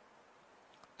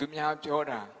သူများပြော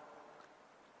တာ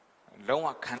လုံးဝ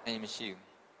ခံနိုင်မရှိ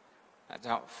ဘူးအဲ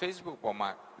ကြောင့် Facebook ပေါ်မှာ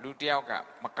လူတစ်ယောက်က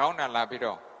မကောင်းတာလာပြီး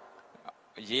တော့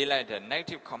ရေးလိုက်တဲ့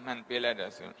negative comment ပေးလိုက်တ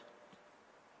ယ်ဆို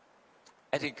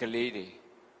အဲ့ဒီကလေးတွေ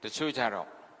တချို့ကြတော့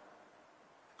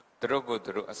သူတို့ကို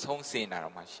သူတို့အဆုံးစင်တာ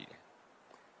တော့မှရှိတယ်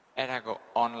အဲ့ဒါကို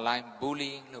online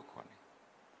bullying လို့ခေါ်တယ်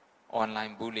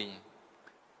online bullying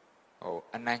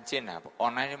အနိုင်ကျင့်တာပေါ့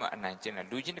online ထဲမှာအနိုင်ကျင့်တာ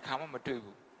လူချင်းတစ်ခါမှမတွေ့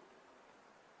ဘူး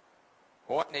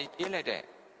ဟောနေရေးလိုက်တဲ့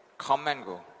comment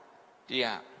ကိုတ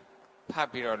ရားဖတ်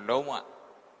ပြီးတော့လုံးဝ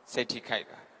စိတ်ထိခိုက်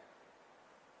တာ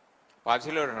ဘာဖြ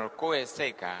စ်လို့လဲကိုယ့်ရဲ့စိ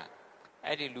တ်က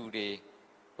အဲ့ဒီလူတွေ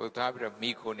သွားပြီးတော့မိ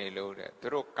ခိုးနေလို့တဲ့သူ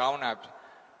တို့ကောင်းတာ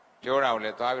ပြောတာကိုလ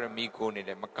ည်းသွားပြီးတော့မိခိုးနေတ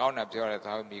ယ်မကောင်းတာပြောတယ်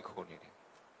သွားပြီးမိခိုးနေတယ်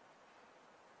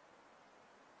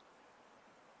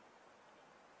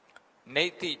နေ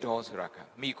တိတော်ဆိုတာက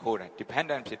မိခိုးတာ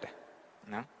dependent ဖြစ်တယ်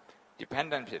နော်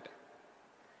dependent ဖြစ်တယ်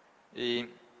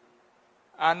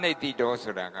အာနိတိတော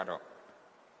ဆိုတာကတော့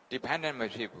dependent မ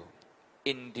ဖြစ်ဘူး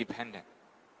independent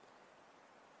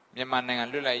မြန်မာနိုင်ငံ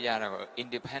လွတ်လပ်ရတာကို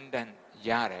independent ရ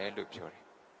တယ်လို့ပြောတယ်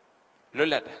လွ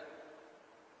တ်လပ်တာ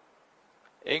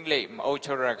အင်္ဂလိပ်မအုပ်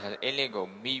ချုပ်ရတဲ့အခါအင်္ဂလိပ်ကို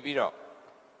မီပြီးတော့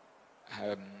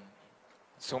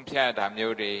ဆုံးဖြတ်တာ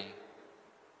မျိုးတွေ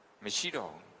မရှိ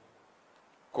တော့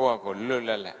ကိုယ့်အကိုလွတ်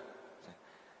လပ်လာ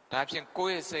ဒါဖြင့်ကို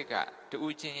ယ့်ရဲ့စိတ်က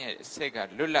တူးချင်းရဲ့စိတ်က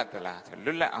လွတ်လပ်သလားဆို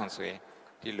လွတ်လပ်အောင်ဆိုရင်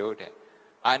ဒီလိုတဲ့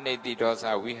အာနိတိတောသ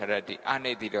ဝိဟရတိအာ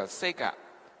နိတိတောစိတ်က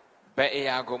ဘယ်အ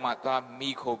ရာကိုမှသွားမိ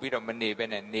ခိုပြီးတော့မနေဘဲ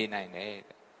နဲ့နေနိုင်တယ်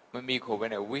မမိခိုဘဲ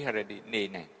နဲ့ဝိဟရတိနေ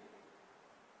နိုင်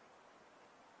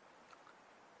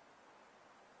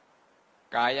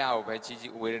ကာယကိုပဲကြည့်ကြ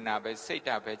ည့်ဝေဒနာပဲစိတ်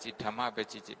ဓာတ်ပဲကြည့်ဓမ္မပဲ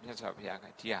ကြည့်ကြည့်မြတ်စွာဘုရားက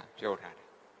ဒီဟာပြောထားတယ်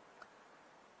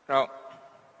အဲ့တော့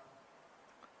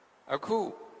အခု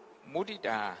မုဒိ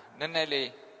တာနည်းနည်းလေး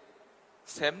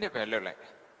10မိနစ်ပဲလွတ်လိုက်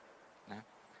နော်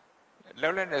လွ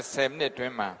တ်လိုက်တဲ့10မိနစ်တွ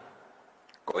င်းမှာ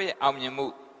ကိုယ့်ရဲ့အောင်မြင်မှု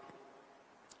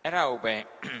အဲ့ဒါကိုပဲ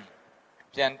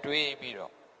ပြန်တွေးပြီး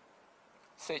တော့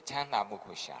စိတ်ချမ်းသာမှု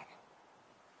ကိုရှာတယ်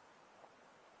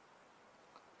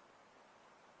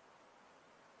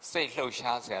စိတ်လှုပ်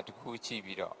ရှားစရာတစ်ခုကြည့်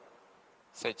ပြီးတော့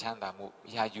စိတ်ချမ်းသာမှု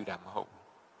ရယူတာမဟုတ်ဘူး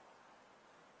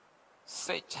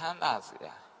စိတ်ချမ်းသာစ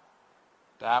ရာ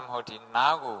ဒါမှမဟုတ်ဒီ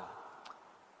နားကို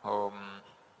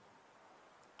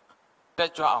တ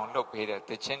က်ကြွအောင်လုပ်ပေးတဲ့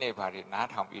တခြင်းတွေဘာတွေနား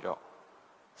ထောင်ပြီးတော့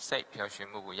စိတ်ပျော်ရွှင်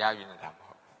မှုကိုရယူနေတာမ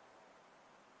ဟုတ်ဘူး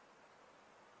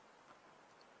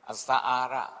အစာအာ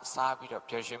ရစားပြီးတော့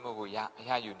ပျော်ရွှင်မှုကိုရ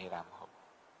ယူနေတာမဟုတ်ဘူး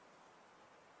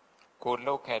ကို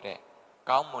လုပ်ခဲ့တဲ့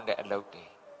ကောင်းမွန်တဲ့အလုပ်တွေ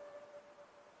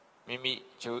မိမိ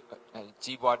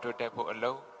ကြီးပွားတိုးတက်ဖို့အ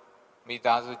လုပ်မိ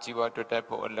သားစုကြီးပွားတိုးတက်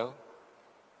ဖို့အလုပ်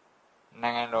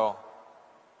နိုင်ငံတော်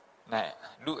နဲ့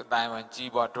လူအတိုင်းဝန်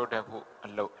ကြီးပွားတိုးတက်ဖို့အ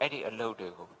လုပ်အဲ့ဒီအလုပ်တွေ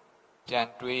ကိုပြန်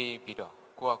တွေးပြီးတော့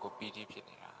ကိုယ့်အကိုပီတိဖြစ်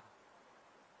နေတာ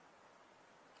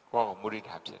ကိုယ့်အကိုမုဒိ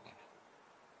တာဖြစ်နေတာ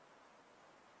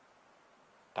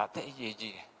ဒါတဲ့အရေး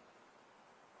ကြီးတယ်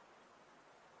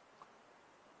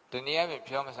ဒီနေ့အပြင်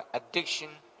ပြောမှဆို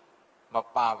addiction မ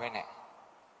ပါဘဲနဲ့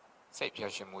စိတ်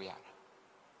ပျော်ရွှင်မှုရတယ်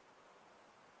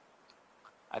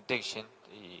addiction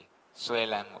ဒီဆွဲ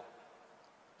လန်းမှု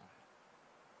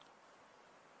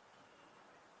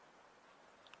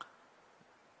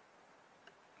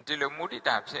ဒီလိုမုဒိ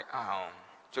တာဖြစ်အောင်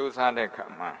ကြိုးစားတဲ့အခါ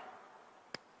မှာ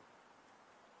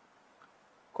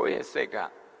ကိုယ့်ရဲ့စိတ်က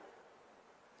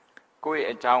ကိုယ့်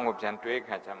ရဲ့အကြောင်းကိုပြန်တွေး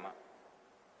ခါကြမှာ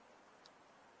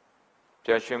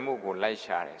ပျော်ရွှင်မှုကိုလိုက်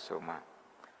ရှာတယ်ဆိုမှ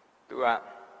သူက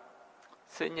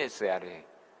စိတ်ညစ်စရာတွေ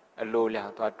အလိုလျော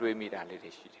က်သွားတွေးမိတာလေး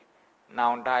တွေရှိတယ်။နော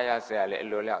င်တရစရာလည်းအ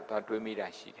လိုလျောက်သွားတွေးမိတာ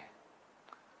ရှိတယ်။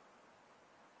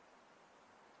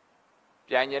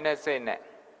ပြန်ကျင်တဲ့စိတ်နဲ့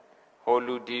ဟို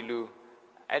လူဒီလူ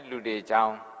အဲ့လူတွေကြော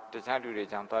င်းတခြားလူတွေ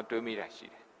ကြောင်းသွားတွေးမိတာရှိ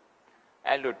တယ်။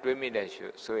အဲ့လိုတွေးမိတဲ့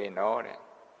ဆိုရင်တော့တဲ့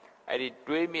အဲ့ဒီ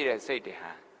တွေးမိတဲ့စိတ်တွေ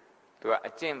ဟာသူက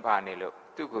အကျင့်ပါနေလို့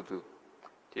သူ့ကိုယ်သူ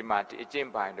ဒီမှာဒီအကျင့်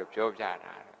ပါနေလို့ပြောပြ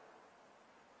တာ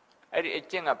အဲ့ဒီအ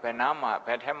ကျင့်ကဘယ်နားမှာဘ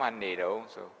ယ်ထဲမှာနေတော့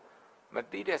ဆိုမ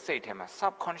သိတဲ့စိတ်ထဲမှာ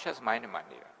subconscious mind ထဲမှာ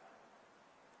နေတာ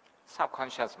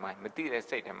subconscious mind မသိတဲ့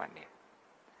စိတ်ထဲမှာနေ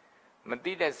မ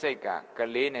သိတဲ့စိတ်ကက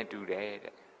လေးနဲ့တူတယ်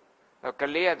တဲ့တော့က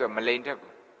လေးကတော့မလိန်တတ်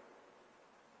ဘူး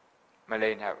မလိ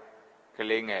န်တတ်ဘူးက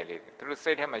လေးငယ်လေးသူတို့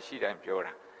စိတ်ထဲမှာရှိတိုင်းပြော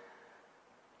တာ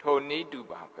ထိုနည်းတူ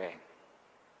ပါပဲ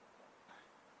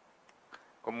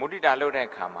ကိုမုဒိတာလုပ်တဲ့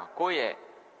အခါမှာကိုယ့်ရဲ့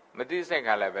မသိစိတ်က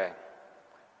လည်းပဲ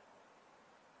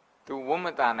သူဝမ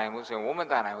တာနိုင်ဘူးဆိုရင်ဝမ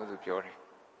တာနိုင်ဘူးသူပြောတယ်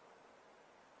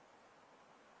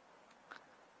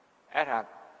အဲ့ဒါ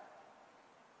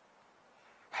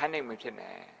ဖန်နေမဖြစ်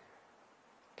နဲ့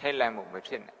ထိတ်လိုက်မှုမ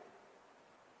ဖြစ်နဲ့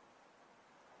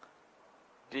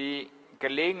ဒီက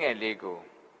လေးငယ်လေးကို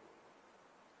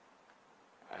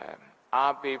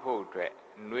အားပေးဖို့အတွက်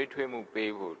နှွေးထွေးမှု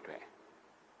ပေးဖို့အတွက်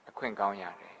အခွင့်ကောင်းရ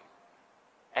တယ်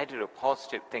အဲ့ဒီလို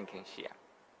positive thinking ရှိရ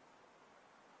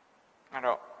အဲ့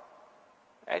တော့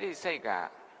အဲ့ဒီစိတ်က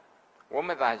ဝမ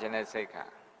သာခြင်းတဲ့စိတ်က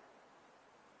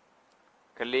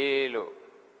ကလေးလို့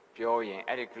ပြောရင်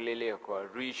အဲ့ဒီကလေးလေးကို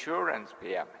reassurance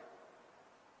ပေးရမယ်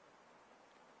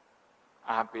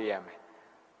အားပေးရမယ်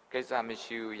ကိစ္စမ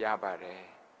ရှိဘူးရပါတယ်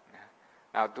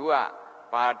နောက် तू က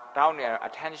ဘာတောင်းနေရ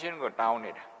attention ကိုတောင်း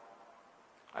နေတာ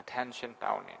attention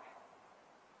တောင်းနေတယ်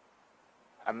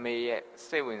အမေရဲ့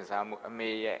စိတ်ဝင်စားမှုအမေ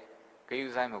ရဲ့ဂရု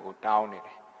စိုက်မှုကိုတောင်းနေတ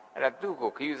ယ်အဲ့ဒါသူ့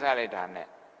ကိုဂရုစိုက်လိုက်တာနဲ့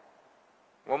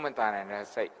ဝမတာနိုင်တဲ့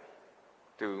စိတ်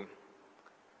သူ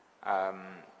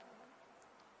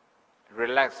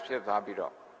relax ဖြစ်သွားပြီး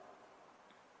တော့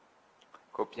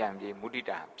ကိုပြန်ပြီးမုဒိ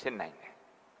တာဖြစ်နိုင်တယ်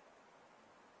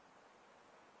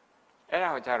အဲ့ဒါ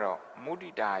ကိုကြတော့မုဒိ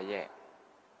တာရဲ့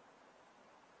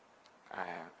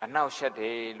အနောက်ရှက်တ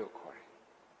ယ်လို့ခေါ်တယ်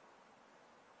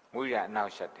မူရအနော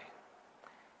က်ရှက်တယ်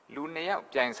လူနှစ်ယောက်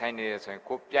ပြိုင်ဆိုင်နေတယ်ဆိုရင်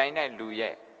ကိုပြိုင်တဲ့လူ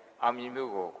ရဲ့အောင်မြင်မှု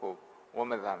ကိုဝတ်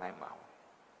မသာနိုင်ပါဘူး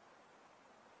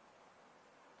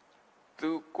သူ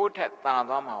ကိုယ့်ထက်သာ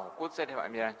သွားမှာကိုယ့်စိတ်ထဲမှာ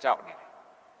အများကြီးကြောက်နေတယ်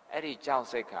အဲ့ဒီကြောက်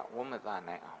စိတ်ကဝတ်မသာ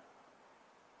နိုင်အောင်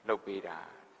လုပ်ပေးတာ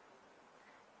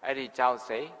အဲ့ဒီကြောက်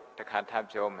စိတ်တစ်ခါထပ်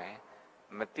ပြောမယ်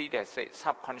မသိတဲ့စိတ်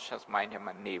subconscious mind ထဲ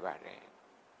မှာနေပါတယ်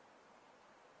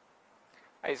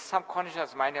အဲ့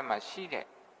subconscious mind ထဲမှာရှိတဲ့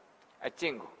အကျ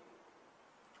င့်ကို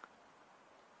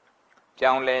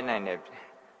ပြောင်းလဲနိုင်တယ်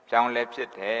ပြောင်းလဲဖြစ်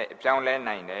တယ်ပြောင်းလဲ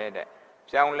နိုင်တယ်တဲ့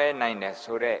ပြောင်းလဲနိုင်တယ်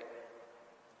ဆိုတဲ့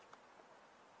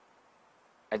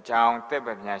အကြောင်းသက်ပ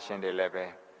ညာရှင်တွေလည်းပဲ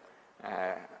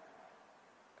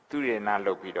သူရနာ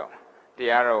လုပ်ပြီးတော့တ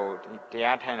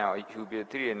ရားထိုင်တာကိုယူပြီး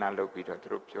သူရနာလုပ်ပြီးတော့သူ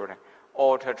တို့ပြောတယ်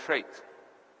alter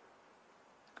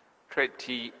trait T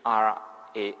R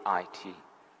A I T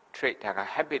trait ဒါက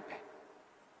habit ပဲ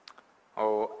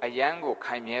အရန်ကို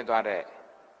ခိုင်မြဲသွားတဲ့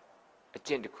အကျ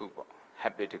င့်တစ်ခုပေါ့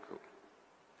habit တစ်ခု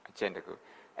အကျင့်တစ်ခု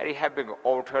အဲ့ဒီ habit ကို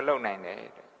alter လုပ်နိုင်တယ်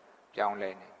ပြောင်းလဲ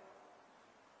နိုင်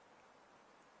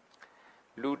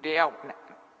လူတယောက်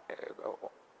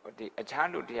ဒီအခြား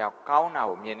လူတယောက်ကောင်းတာ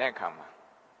ကိုမြင်တဲ့အခါမှာ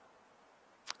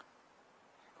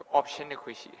option တစ်ခု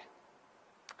ရှိတယ်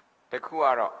တစ်ခုက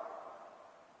တော့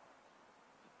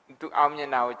သူအောင်မြင်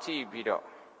တာကိုကြည့်ပြီးတော့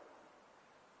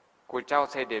ကိုကြောက်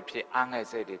စိတ်တွေဖြစ်အားငယ်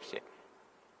စိတ်တွေဖြစ်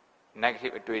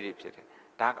negative အတွေးတွေဖြစ်တယ်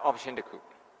ဒါက option တစ်ခု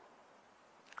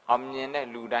အောင်မြင်တဲ့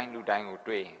လူတိုင်းကို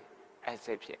တွေ့ရင်အဲ့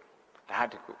စိတ်ဖြစ်ဒါ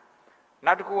တစ်ခု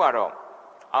နောက်တစ်ခုကတော့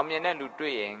အောင်မြင်တဲ့လူ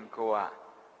တွေ့ရင်ကိုက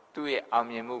သူ့ရဲ့အောင်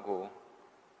မြင်မှုကို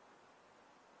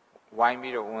ဝိုင်း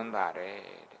ပြီးတော့ဝန်တာတယ်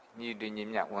ညီတူညီ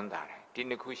မျှဝန်တာတယ်ဒီ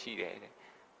နှစ်ခုရှိတယ်တဲ့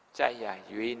ကြိုက်ရ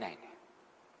ရွေးနိုင်တယ်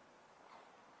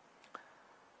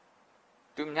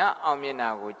သူများအောင်မြင်တာ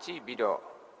ကိုကြည့်ပြီးတော့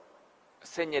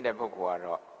စိတ်ညစ်တဲ့ပုဂ္ဂိုလ်က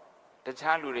တော့တ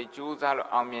ခြားလူတွေကြိုးစားလို့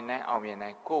အောင်မြင်တိုင်းကိုယ့်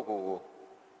ကိုယ်ကို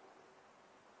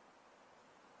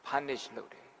punish လုပ်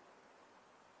တယ်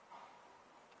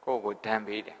ကိုယ့်ကိုဒဏ်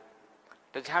ပေးတယ်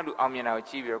တခြားလူအောင်မြင်တာကို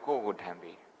ကြည့်ပြီးတော့ကိုယ့်ကိုဒဏ်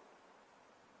ပေးတယ်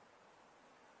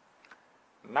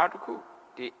နောက်တစ်ခု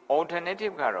ဒီ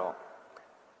alternative ကတော့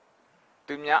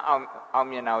သူများအောင်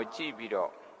မြင်တာကိုကြည့်ပြီး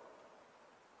တော့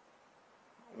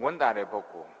ဝန်တာတဲ့ပုဂ္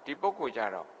ဂိုလ်ဒီပုဂ္ဂိုလ်ကြ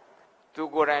တော့သူ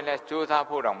ကိုယ်တိုင်လဲစူးစမ်း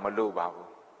ဖို့တော့မလိုပါဘူး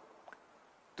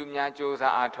သူများစူးစ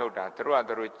မ်းအားထုတ်တာသူ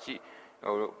တို့ကြည့်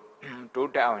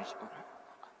တိုးတက်အောင်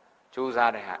စူးစ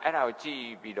မ်းတဲ့ဟာအဲ့ဒါကိုကြည့်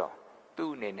ပြီးတော့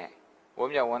သူ့အနေနဲ့ဝ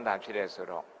မ်းမြောက်ဝမ်းသာဖြစ်တဲ့ဆို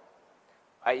တော့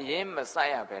အရင်မဆက်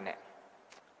ရဘဲနဲ့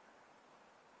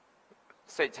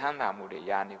စိတ်ချမ်းသာမှုတွေ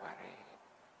ရနေပါတယ်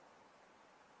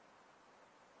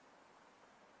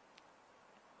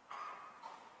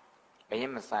အရ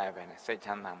င်မဆက်ရဘဲနဲ့စိတ်ချ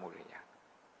မ်းသာမှုတွေရ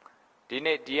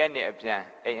ဒီရက်နေ့အပြန်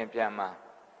အိမ်အပြန်မှာ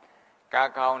ကား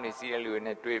ကောင်းနေစီးတဲ့လူတွေ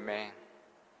နဲ့တွေ့မယ်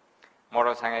မော်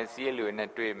တော်ဆိုင်ကယ်စီးတဲ့လူတွေနဲ့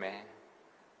တွေ့မယ်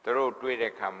သူတို့တွေ့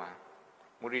တဲ့အခါမှာ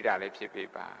မုဒိတာလည်းဖြစ်ပေး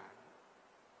ပါ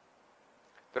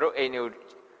သူတို့အိမ်တွေ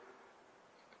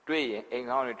တွေ့ရင်အိမ်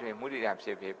ကောင်းတွေတွေ့မုဒိတာဖြ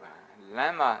စ်ပေးပါလ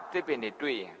မ်းမှာတစ်ပင်တွေ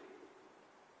တွေ့ရင်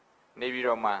နေပြီး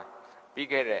တော့မှပြီး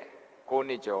ခဲ့တဲ့9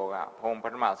နှစ်ကျော်ကဘုံပ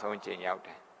ထမဆုံးချိန်ရောက်တ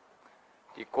ယ်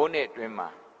ဒီ9နှစ်အတွင်းမှာ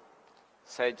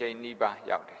10ချိန်နီးပါး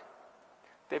ရောက်တယ်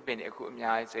တစ်ပင်တွေအခုအ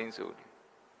များကြီးစိမ့်ဆူတယ်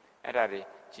အဲ့ဒါတွေ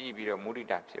ကြည့်ပြီးတော့မုဒိ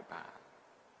တာဖြစ်ပါ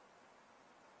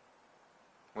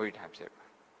မုဒိတာဖြစ်ပါ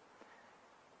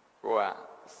ကိုက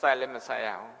စိုက်လည်းမစိုက်ရ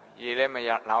အောင်ရေလည်းမ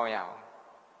လောင်းရအောင်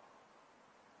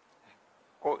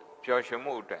ကိုပျော်ရွှင်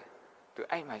မှုအတွက်သူ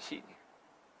အဲ့မှာရှိတယ်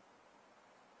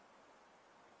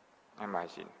အဲ့မှာ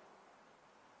ရှိတယ်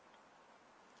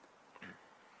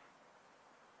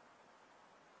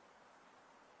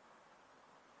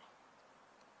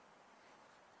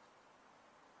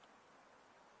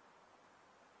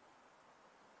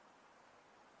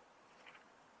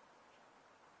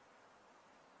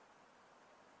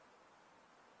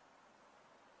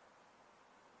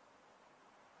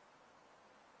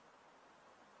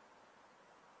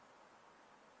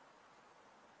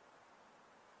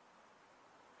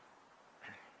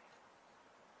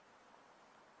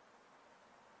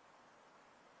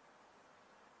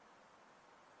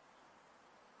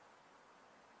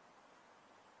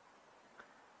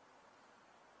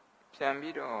ပြန်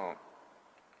ပြီးတော့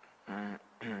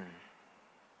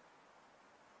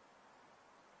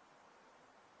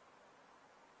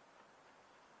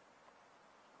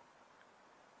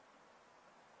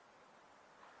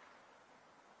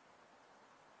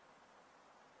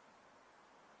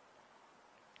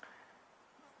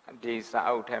ဒီစာ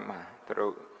အုပ်ထဲမှာသူ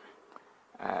တို့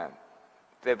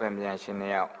သက်ပညာရှင်တွေ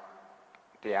ရောက်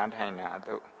တရားထိုင်တာ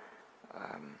သူ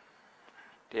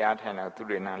တရားထိုင်တာသူ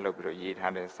တွေနာလုပ်ပြီးတော့ရေး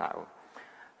ထားတဲ့စာအုပ်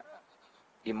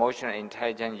emotional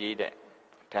intelligence ရေးတဲ့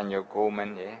Daniel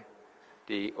Goleman ရဲ့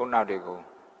ဒီအုတ်နောက်တွေကို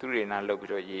သူတွေနာလုပ်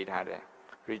ပြီးတော့ရေးထားတဲ့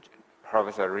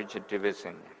Professor Richard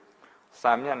Davidson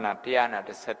စာမျက်နှာ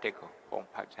111ကိုပုံ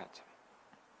ဖတ်ကြချင်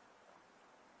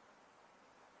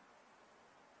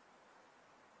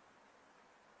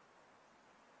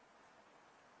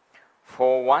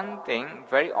For one thing,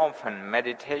 very often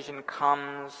meditation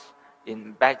comes in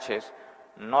batches,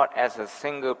 not as a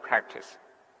single practice.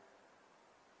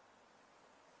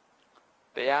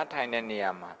 တရားထိုင်တဲ့နေရာ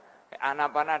မှာအာနာ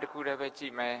ပါနတစ်ခုတည်းပဲကြ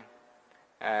ည့်မယ်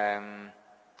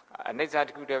အနိစ္စတ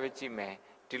စ်ခုတည်းပဲကြည့်မယ်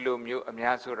ဒီလိုမျိုးအ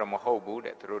များဆိုတော့မဟုတ်ဘူး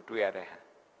တဲ့သူတို့တွေ့ရတဲ့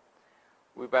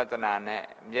ဝိပဿနာနဲ့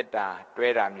မေတ္တာတွဲ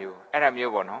တာမျိုးအဲ့ဒါ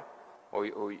မျိုးပေါ့နော်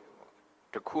ဟို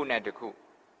တစ်ခုနဲ့တစ်ခု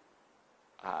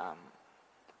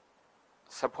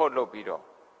support လုပ်ပြီးတော့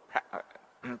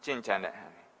ကျင့်ကြံတဲ့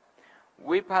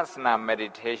ဝိပဿနာ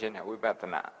meditation ဝိပဿ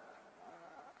နာ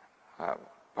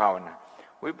ဘာဝနာ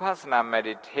Vipassana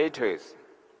meditators,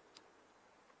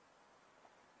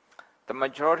 the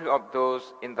majority of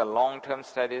those in the long-term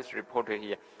studies reported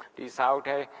here, these out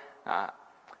there,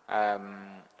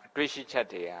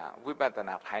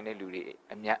 Vipassana tiny ludi,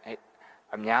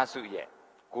 Amyasu yet,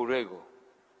 Gurego,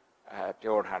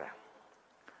 Pyorhara.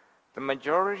 The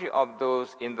majority of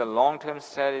those in the long-term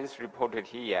studies reported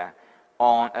here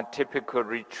on a typical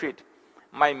retreat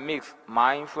might mix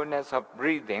mindfulness of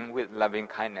breathing with loving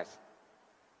kindness.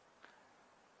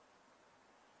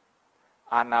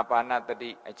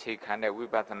 Anapanatati achikane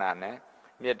vipassana ne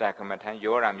metta kamathan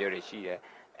yoga myoy shi ye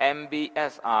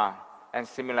MBSR and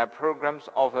similar programs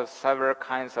offer several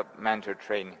kinds of mental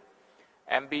training.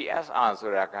 MBSR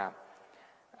ဆိုတာက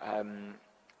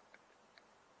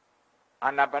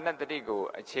anapanatati ကို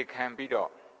အခြေခံပြီးတော့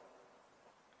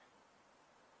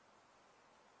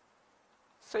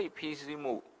စိတ်ဖိစီး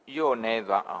မှုညှို့နေ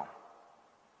သွားအောင်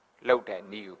လုပ်တဲ့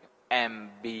နည်းကို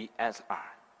MBSR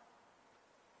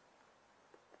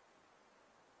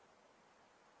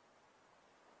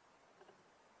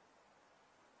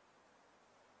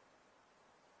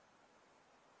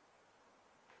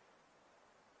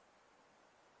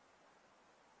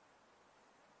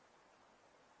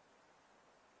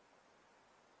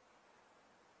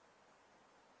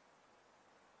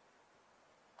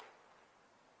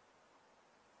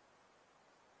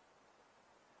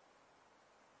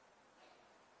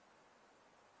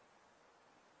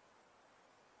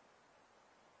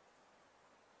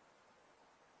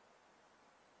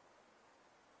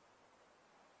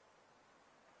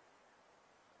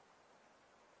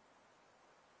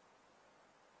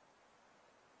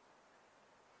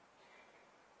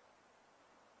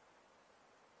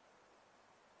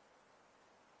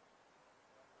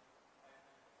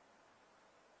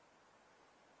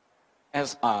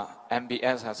SR,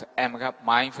 MBS has M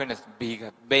mindfulness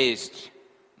based,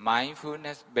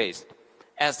 mindfulness based.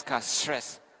 S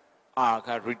stress, R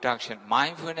reduction,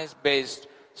 mindfulness based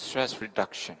stress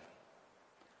reduction.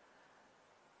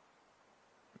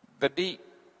 The D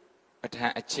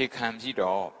achikam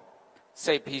jido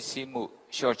say PC mu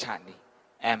shochani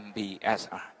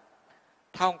MBSR.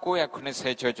 Town Koya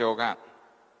Kunise Joga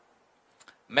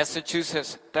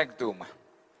Massachusetts Tagduma.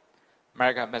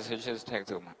 America Massachusetts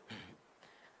Tagduma.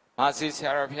 Masi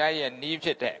Sarapia and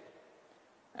Nivjete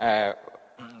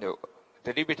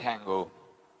the Libitango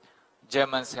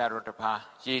German Sarotapa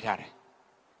Yitare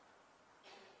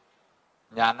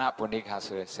Yana Punika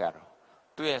Sero.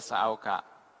 Tues Auka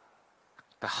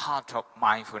the heart of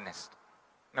mindfulness.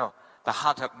 No, the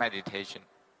heart of meditation.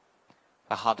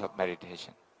 The heart of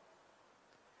meditation.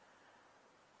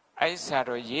 I said,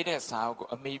 Yede Sao,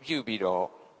 a me view bedo.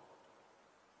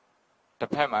 The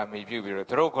Pema me view bedo,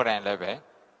 Troko and Leve.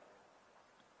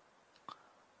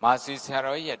 Masi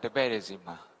Saroy at the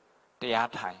Beresima, the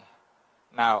Atai.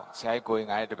 Now, say going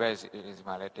at the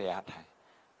Beresima, the Atai.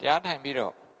 The Atai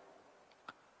bedo.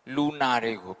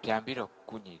 Lunarego, Piambiro,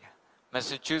 Kunida.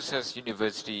 Massachusetts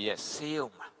University, yes,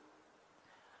 Seuma.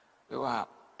 You are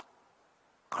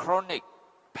chronic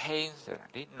pains,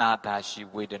 Nadashi,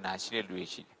 Widanashi,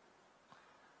 Luishi.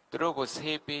 Drogo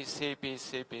sepi,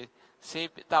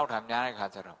 without America,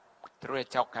 through a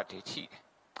chokati cheat.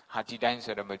 Haji dines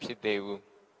at a machine, they will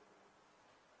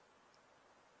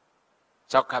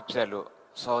chokapselo,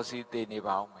 saucy, they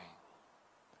never me.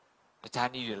 The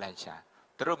Chinese Elisha,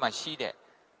 through my sheet,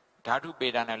 Tatu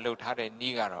Bedan and Lot had a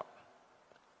nigaro.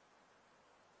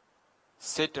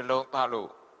 Sit alone,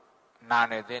 Palo,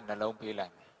 Nana, then alone Pilam.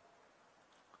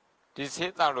 This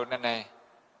hit out on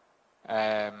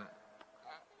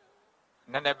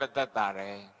None but that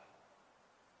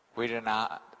we don't know.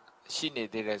 She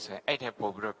needed as a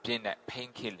pobre pin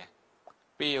painkiller.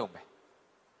 Biome.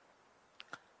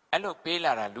 Hello,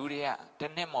 Pela, Luria,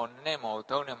 Tenemo, Nemo,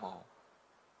 Tonemo,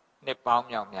 Nepal,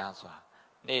 Yamyaswa,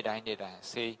 Neda,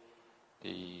 say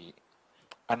the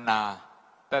Anna,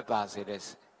 that was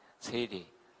it, City,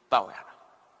 Tower.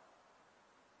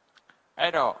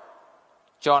 Edo,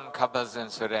 John Cabazon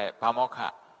Sure,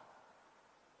 Pamoka,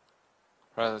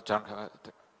 Brother John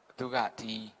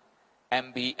Tugati,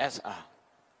 MBSR,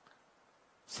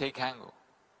 say Kango,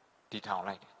 the town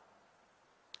light.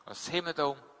 Or same at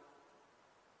home.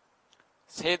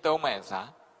 Say dome as a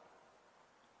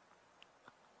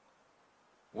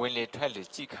when they tell the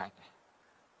chicken.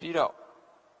 Peter,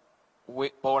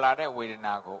 Polare will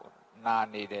now go,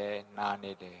 nani de,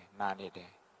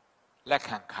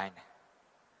 Lacan kind.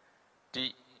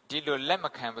 Dilo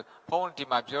Lemacan, Ponti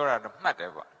Majora, the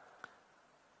matter.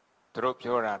 Drop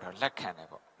your out of Lacan,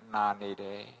 nani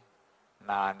de,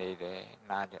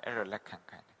 error Lacan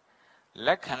kind.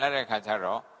 Lacan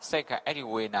Laracajaro, Seka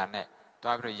anyway, nane.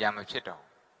 Dabra Yamachito.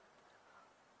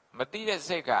 Matida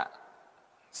Sega,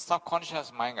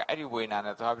 subconscious mind, anyway, and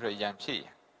a Dabra Yamchi.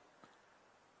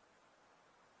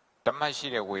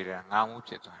 Dhammasimi waiter,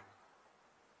 Namuchito.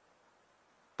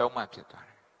 Domachito.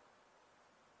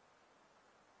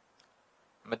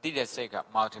 Matida Sega,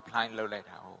 multiplying low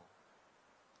letter.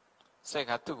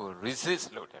 Sega to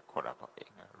resist loaded,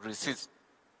 resist.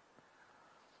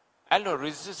 Allo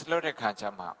resist loaded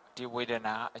Kachama, the waiter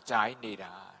now, a giant needed.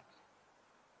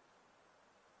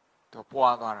 To pour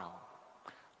around.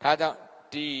 Tada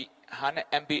the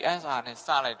MBS on a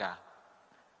salada.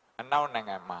 And now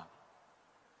Nangama.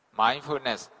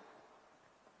 Mindfulness.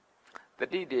 The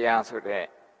D answer there.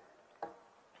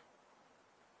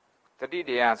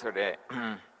 The answer there.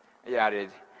 Yeah,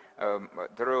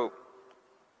 through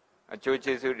a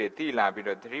churches who did Tila bit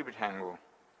of 3 tango.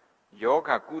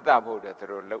 Yoga Kuda Boda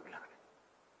through low.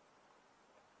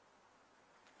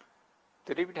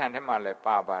 3 tantamale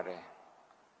pabare.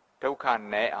 Toka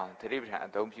ne on 3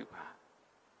 don't you?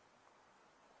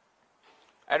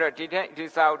 I don't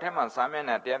this out him on Simon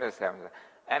at the other 7.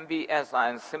 MBS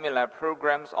and similar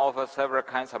programs offer several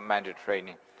kinds of mental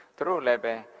training. Through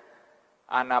Lebe,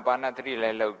 Anabana 3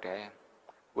 Lelote,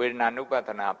 with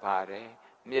Nanupatana Pare,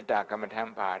 Nita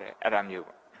Kamatam Pare, Aramu.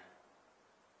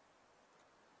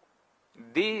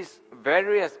 These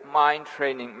various mind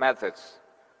training methods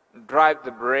drive the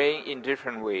brain in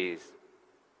different ways.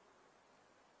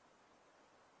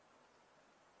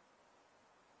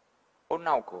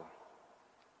 Onauko.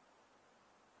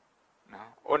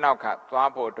 Onauka,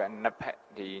 Twabo, and Napet,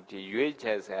 the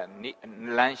UHS and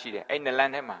Lanshi, and the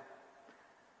Landema.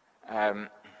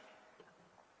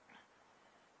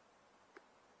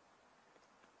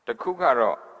 The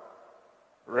Kukaro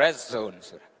red zone,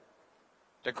 sir.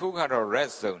 The Kukaro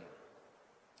red zone.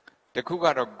 The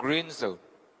Kukaro green zone.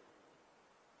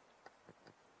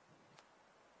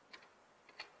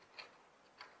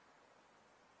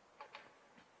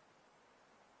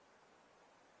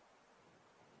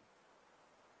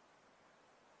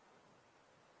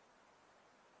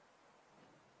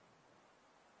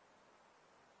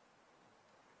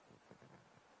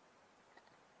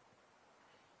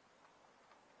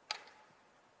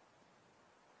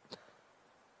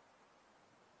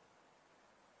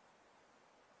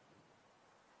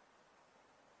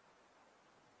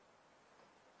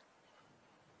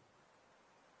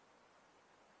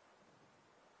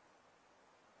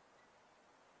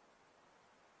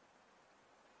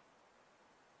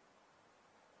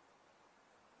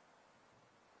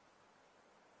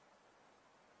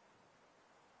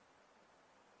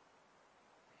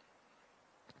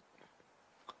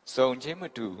 So,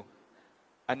 Jimatu,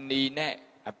 a nene,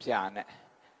 a piano,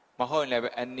 Mahon level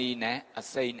a nene, a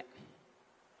saint.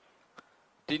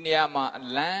 Tiniama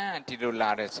land to the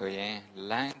ladder so yen,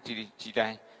 land to the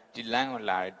Jidai, the land on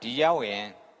ladder,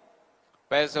 Diawen,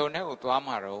 Peso no to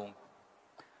Amaro.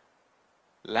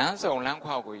 Lands on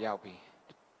Lanqua go yapi.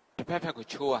 The pepper go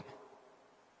chua.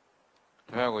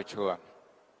 The pepper go chua.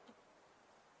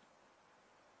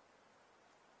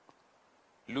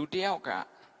 Ludiauka.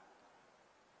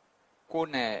 Cô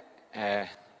này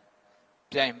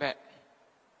chạy bẹ,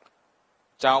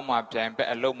 cháu mà chạy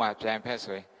bẹ, lâu mà chạy bẹ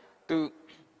rồi, tôi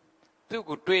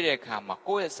cũng truy để khám mà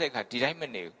cô ấy sẽ khám đi đấy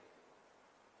mình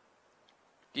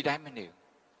nhiều,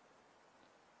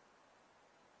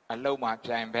 lâu mà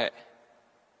chạy bẹ,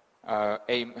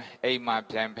 em mà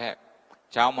chạy bẹ,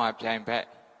 cháu mà chạy bẹ,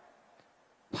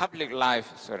 public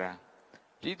life rồi ra,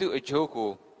 chỉ tôi ở chỗ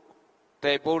cô,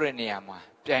 tại bố rồi nè mà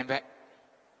chạy bẹ.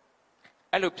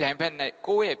 I look champagne,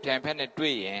 go a champagne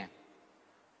tree, eh?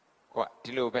 What,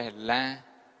 Tilobe,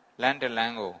 land the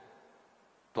lango,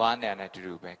 Tuan and a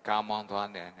trube, come on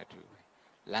Tuan and a trube.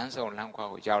 Lands on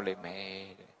Lanqua, jolly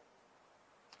made.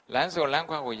 láng sổ láng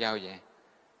qua của giàu vậy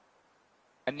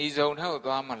anh đi zone theo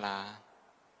toa mà là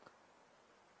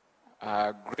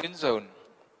green zone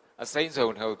xanh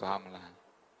zone theo toa mà là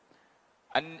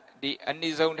anh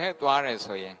đi zone theo toa này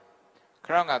rồi vậy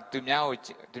cái đó là tụi nhau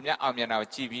ông nhà nào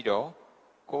chi phí đó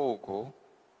cô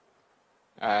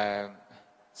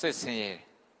sẽ xin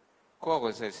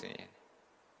cô sẽ xin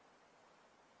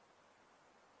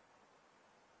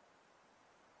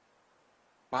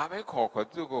ba bé khó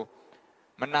tụi cô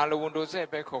mà nào luôn đồ sẽ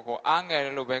bé khó ăn nghe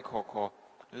luôn bé khó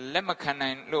lấy mà khăn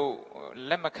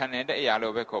này để ăn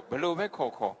luôn bé khó bello bé khó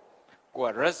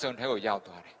cô restaurant theo giàu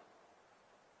toa này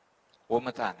wo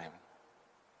mà ta này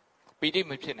bị đi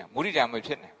mới biết này mũi ra mới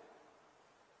biết này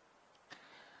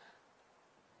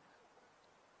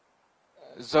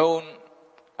zone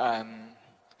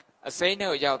xây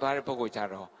nơi giàu toa để bao gồm cha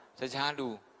rồi sẽ cha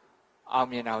lu ao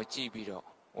miền nào chi bị rồi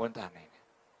vấn ta này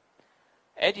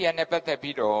ấy thì anh em bắt đầu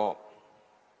bị rồi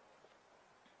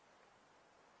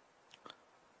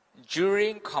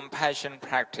during compassion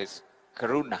practice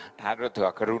karuna thà rồi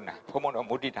thua karuna phong môn ở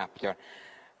mũi đi nạp cho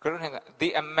karuna the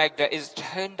amygdala is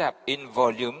turned up in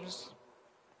volumes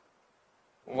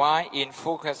while in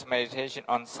focused meditation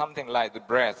on something like the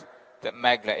breath the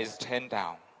amygdala is turned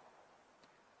down.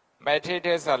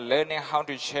 Meditators are learning how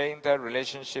to change their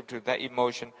relationship to that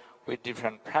emotion with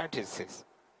different practices.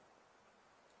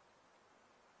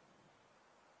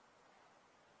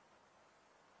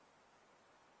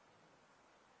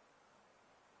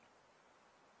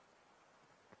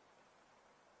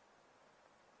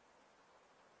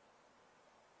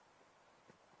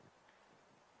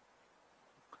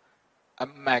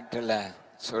 Amygdala,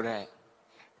 so that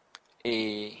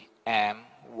A-M-Y-G-D-A-L-A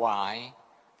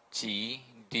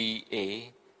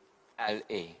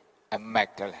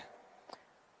amygdala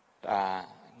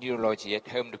neurology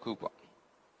term được không?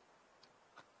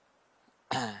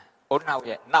 Ôn nào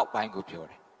vậy? Não bài của biểu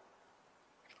này.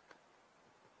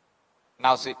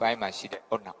 Não sự bài mà chỉ để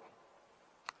ôn não.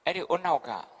 Ấy thì ôn não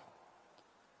cả.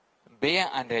 Bé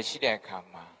anh để chỉ để cả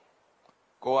mà.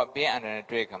 Cô bé anh để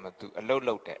တွေ့cả mà tụ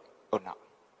lâu để ôn não.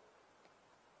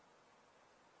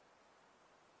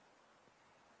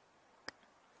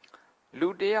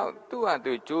 Lúc đấy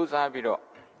tôi chú sa bị đó,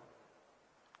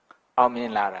 ông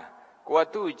miền là ra, cô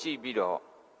tôi chỉ bị đó,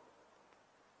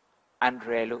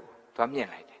 Andre lu, tôi miền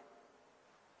lại đấy,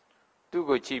 tôi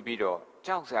có chỉ bị đó,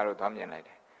 cháu sao lu tôi miền lại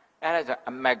đấy, ấy là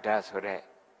amygdala rồi đấy,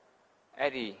 ấy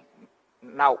đi,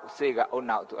 não sẽ cái ôn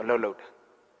não tôi lâu đấy,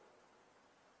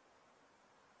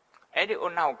 ấy đi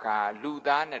ôn não cả lúc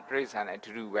đó này trace này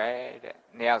từ về đấy,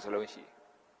 nẻo số lượng gì,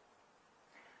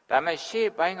 tại mà shape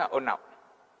bài cái ôn não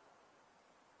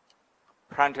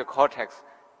frontal cortex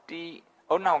đi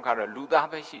ôn não cả rồi lưu đa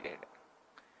phải gì đấy,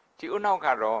 thì ôn não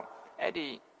cả rồi, ấy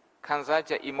đi khán giả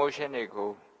cho emotion này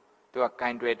cô, tôi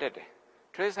cảm thấy đấy,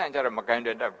 trace anh cho rồi mà cảm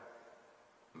thấy đấy,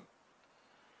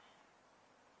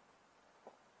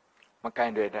 mà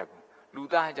cảm thấy đấy, lưu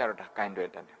đa cho rồi cảm thấy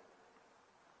đấy,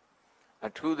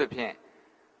 thu được phiền,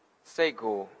 say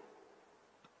cô,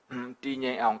 đi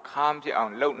nhảy ông calm chứ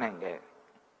ông lâu này đấy,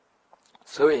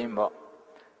 so em bảo,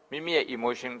 mình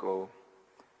emotion cô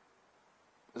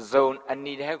zone anh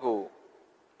đi theo cô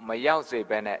mà giao gì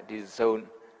bên này thì zone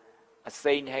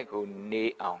xây theo cô nề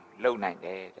ông lâu này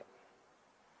đấy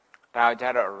tao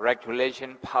cho đó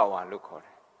regulation power lúc gọi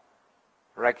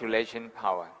regulation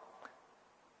power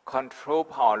control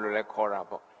power lúc lại gọi ra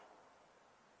bộ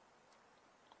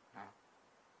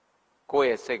cô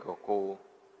ấy sẽ có cô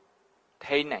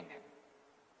thấy này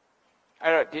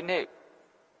ấy rồi thì này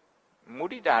mũi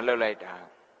đi đào lâu lại đào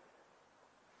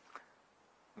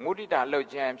mũi đã lâu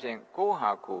chém xem cô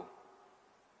hà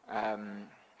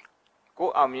cô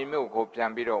ông như meu cô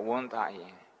chém bị rồi vấn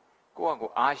đại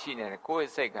cô á xí này cô ấy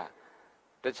sẽ cả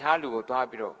tất cảလူကိုသွား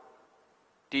ပြီးတော့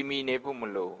တီမီနေဖို့မ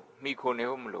လို့မိခိုနေ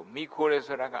ဖို့မလို့မိခိုတယ်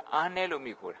ဆိုတာကအားနဲ့လို့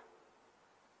မိခိုတာ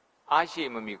အားရှိ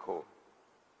မမိခို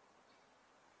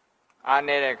အား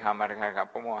နေတဲ့ခါမှာတခါ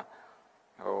ပုံမှန်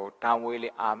ဟိုတောင်ဝေး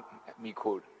လေးအားမိ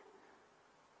ခို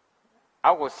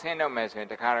အောက်ကိုဆင်းတော့မယ်ဆိုရင်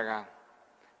တခါတခါ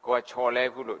ကိုယ်ချော်လဲ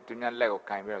ခုလို့သူများလက်ကို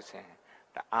ကင်ပြီးတော့ဆင်း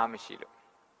ဒါအားမရှိလို့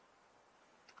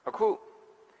အခု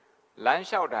လမ်း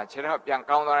လျှောက်တာခြေထောက်ပြန်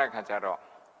ကောင်းသွားတဲ့ခါကျတော့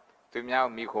သူများ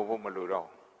မိခိုဖို့မလိုတော့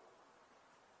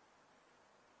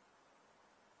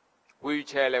ဝီ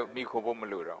ချဲလဲမိခိုဖို့မ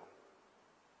လိုတော့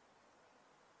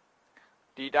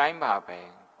ဒီတိုင်းပါပဲ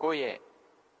ကိုယ့်ရဲ့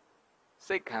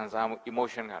စိတ်ခံစားမှု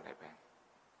emotion ကလည်းပဲ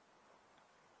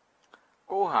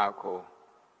ကိုယ့်ဟာကိုယ်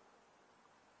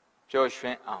ပျော်ရွှ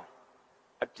င်အောင်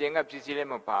အပြင်ကပစ္စည်းလ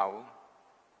ည်းမပါဘူး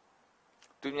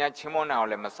သူများချင်းမွန်းအောင်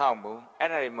လည်းမဆောက်ဘူးအဲ့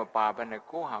ဒါတွေမပါဘဲနဲ့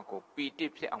ကိုယ့်ဟာကိုယ်ပီတိ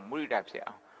ဖြစ်အောင်မုရိဒဖြစ်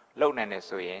အောင်လုပ်နိုင်တယ်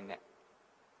ဆိုရင်နဲ့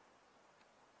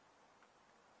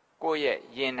ကိုယ့်ရဲ့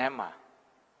ယင်ထဲမှာ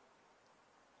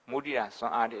မုဒိတာစွ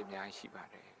မ်းအားတွေအများကြီးရှိပါ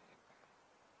တယ်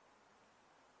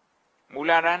မူ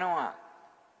လတန်းတော့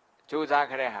စူးစမ်း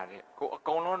ခဲ့တဲ့ဟာတွေကိုအ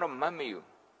ကုန်လုံးတော့မတ်မိဘူး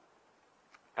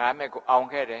ဒါပေမဲ့ကိုအောင်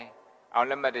ခဲ့တယ်အောင်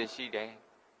လက်မှတ်တွေရှိတယ်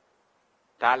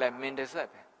ဒါလည်းမင်တဆက်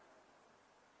ပဲ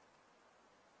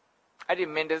အဲ့ဒီ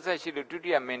မင်တဆက်ရှိလို့ဒု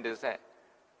တိယမင်တဆက်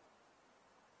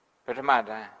ပထမ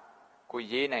တန်းကို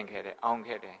ရေးနိုင်ခဲ့တယ်အောင်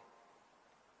ခဲ့တယ်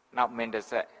နောက်မင်တ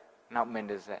ဆက်နောက်မင်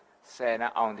တဆက်10တ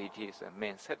န်းအောင်သည်ကြီးဆိုမ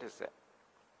င်17ဆက်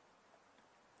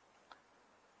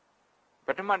ပ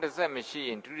ထမတစ်ဆက်မရှိ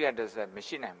ရင်ဒုတိယတစ်ဆက်မ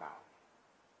ရှိနိုင်ပါဘူး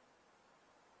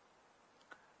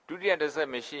ဒုတိယတစ်ဆက်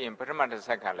မရှိရင်ပထမတစ်ဆ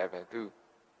က်ကလည်းပဲသူ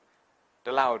တ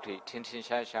လောက်ထိထင်ထင်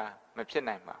ရှားရှားမဖြစ်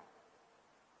နိုင်ပါဘူး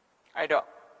အဲ့တော့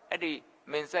အဲ့ဒီ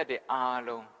မင်ဆက်တွေအား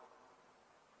လုံး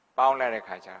ပေါင်းလိုက်တဲ့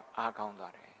ခါကျတော့အားကောင်း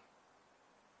သွားတယ်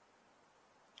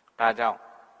ဒါကြောင့်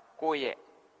ကို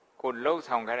လှုပ်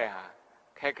ဆောင်ခဲ့တဲ့ဟာ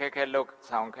ခဲလှုပ်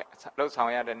ဆော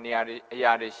င်ရတဲ့နေရာတွေအ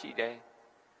ရာတွေရှိတယ်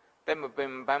တဲ့မပ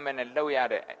င်ပန်းမဲ့နဲ့လှုပ်ရ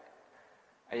တဲ့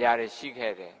အရာတွေရှိ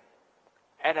ခဲ့တယ်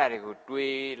အဲ့ဒါတွေကို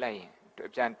တွေးလိုက်ရင်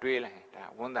ပြန်တွေးလိုက်ရင်ဒါ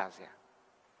ဝန်တာစရာ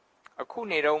အခု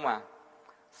နေတော့မှ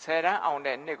10တန်းအောင်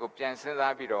တဲ့နှစ်ကိုပြန်စဉ်း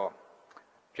စားပြီးတော့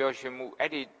ပျော်ရွှင်မှု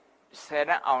အဲ့ဒီ10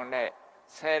တန်းအောင်တဲ့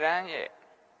10တန်း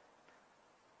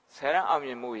အောင်မြ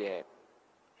င်မှုရဲ့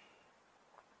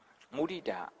မုဒိ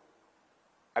တာ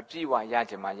အပြည့်ဝရ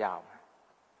ချင်မှရအောင်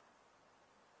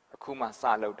အခုမှစ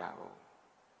လုပ်တာကို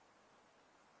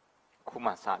ခု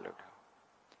မှစလုပ်တာ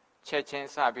ချက်ချင်း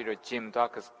စပြီးတော့ဂျင်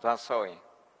သွားဆော့ရင်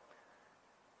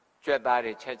ကြွက်သား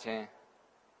တွေချက်ချင်း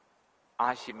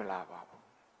အားရှိမလာပါဘူး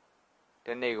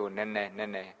ဒီနေ့ကိုနည်း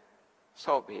နည်း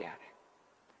ဆော့ပေးရတယ်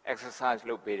exercise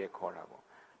လုပ်ပေးတယ်ခေါ်တာပေါ့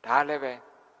ဒါလည်းပဲ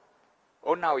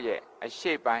အုတ်နောက်ရဲ့အ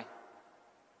ရှိပိုင်း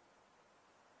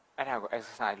အဲ့ဒါကို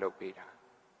exercise လုပ်ပေးတာ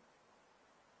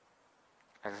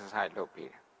exercise လုပ်ပေး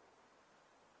တယ်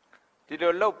ဒီ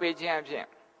လိုလုပ်ပေးခြင်းအဖြစ်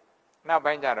နောက်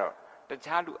ပိုင်းကျတော့တ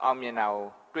ခြားလူအောင်မြင်တာကို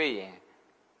တွေ့ရင်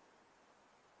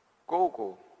ကို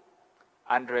ယ်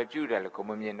အန်ဒရယ်ပြုတယ်လို့ကို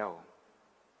မမြင်တော့ဘူး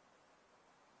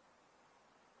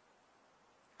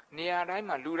နေရာတိုင်း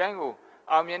မှာလူတိုင်းကို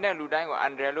အောင်မြင်တဲ့လူတိုင်းကိုအ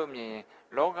န်ဒရယ်လို့မြင်ရင်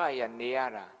လောကကြီးကနေရ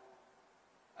တာ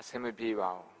အဆင်မပြေပါ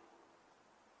ဘူး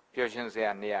ပျော်ရွှင်စ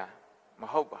ရာနေရာမ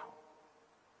ဟုတ်ပါဘူး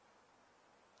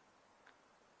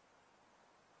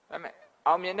ဒါပေမဲ့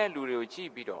အောင်မြင်တဲ့လူတွေကိုကြည့်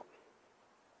ပြီးတော့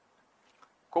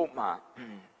ကိုယ်မှ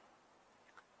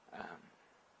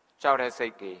ကြောက်တဲ့စိ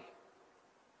တ်တွေ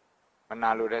မနာ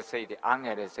လိုတဲ့စိတ်တွေအားင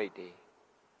ယ်တဲ့စိတ်တွေ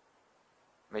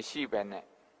မရှိဘဲနဲ့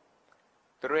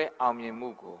သူတို့ရဲ့အောင်မြင်မှု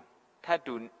ကိုထ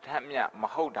ပ်မြမ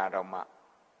ဟုတ်တာတော့မှ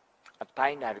အတို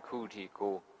င်းတာတစ်ခုအထိ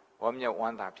ကိုဝမ်းမြောက်ဝ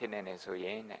မ်းသာဖြစ်နေတယ်ဆိုရ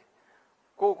င်တဲ့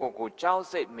ကိုကြောက်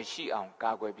စိတ်မရှိအောင်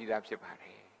ကာကွယ်ပြီးသားဖြစ်ပါတ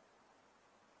ယ်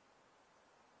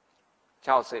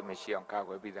ကြောက်စိတ်မရှိအောင်ကာ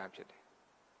ကွယ်ပြီးသားဖြစ်တယ်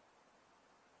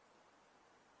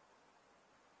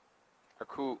အ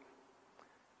ခု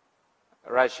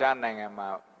ရုရှားနိုင်ငံမှာ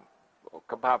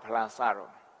ကမ္ဘာဖလားစ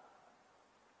တော့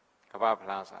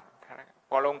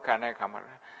ဘောလုံးခံတဲ့အခါမှာ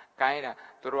ကိုင်းတာ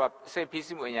သူတို့ကစိတ်ဖိ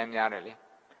စီးမှုအများများတယ်လေ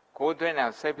ကိုယ်သွင်းတာ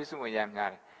စိတ်ဖိစီးမှုအများများ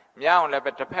တယ်များအောင်လည်း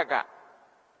ပဲတစ်ဖက်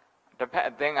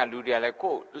အသင်းကလူတွေကလည်း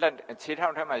ကိုယ်လက်ခြေထော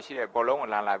က်ထက်မှရှိတဲ့ဘောလုံးကို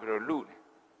လာပြီးတော့လူတယ်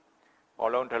ဘော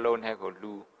လုံးတစ်လုံးနဲ့ကို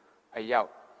လူအယောက်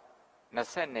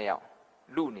22ယောက်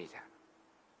လူနေကြ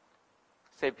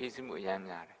စိတ်ဖိစီးမှုအများ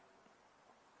များတယ်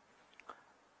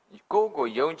ကို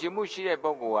ယုံကြည်မှုရှိတဲ့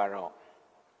ပုဂ္ဂိုလ်ကတော့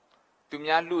သူ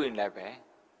များလူရင်လည်းပဲ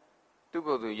သူ့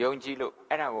ကိုယ်သူယုံကြည်လို့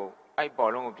အဲ့ဒါကိုအဲ့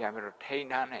ပေါ်လုံးကိုပြန်ပြီးတော့ထိန်း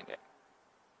ထားနိုင်တဲ့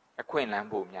အခွင့်အလမ်း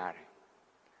ပိုများတယ်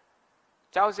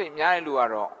ကြောက်စိတ်များတဲ့လူက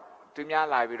တော့သူများ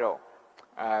လာပြီးတော့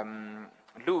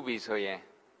လူပြီဆိုရင်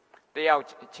တယောက်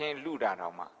ချင်းလူတာ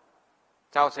တော့မှ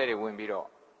ကြောက်စိတ်တွေဝင်ပြီးတော့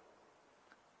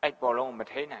အဲ့ပေါ်လုံးကိုမ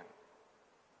ထိန်းနိုင်ဘူး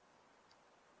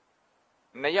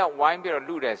နှစ်ယောက်ဝိုင်းပြီးတော့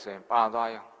လူတယ်ဆိုရင်ပါသွား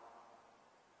ရော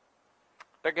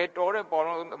တကယ်တော်တဲ့ပေါ်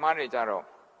လုံးသမားတွေကြတော့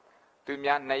သူ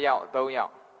များ2ယောက်3ယော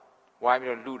က်ဝိုင်း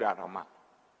ပြီးတော့လူတာတော့မှ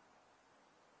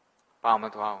ပါမ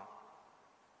သွားဘူး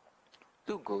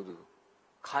သူ့ကိုယ်သူ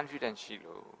confidence ရှိ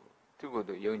လို့သူ့ကိုယ်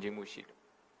သူယုံကြည်မှုရှိလို့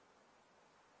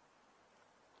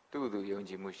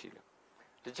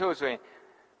တချို့ဆိုရင်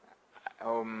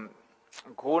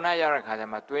ဂိုးနာရတဲ့ခါကျ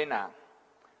မှတွင်းတာ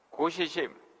ဂိုးရှိ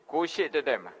တ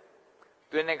က်မှာ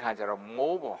တွင်းတဲ့ခါကျတော့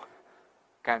မိုးပေါ်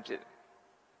ကံဖြစ်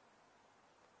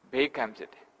ဘေးကံဖြစ်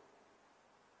တယ်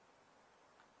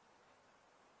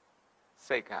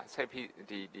စိ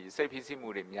တ်ဖိစီးမှု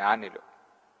တွေများနေလို့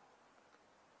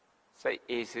စိတ်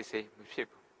အေးဆေးမဖြစ်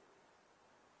ဘူး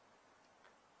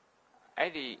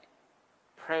အဲ့ဒီ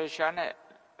pressure နဲ့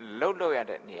လှုပ်ရ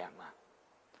တဲ့နေရာမှာ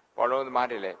ဘောလုံးသမား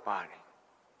တွေလည်းပါတယ်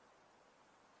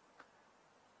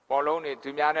ဘ Poloni,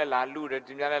 Dumiana la Luda,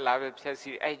 Dumiana la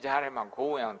Pesi, a jarema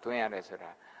go on Twin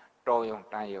Sera, Doyon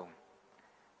Tayo,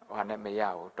 one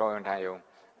Mayao, Doyon Tayo,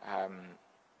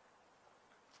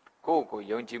 Go,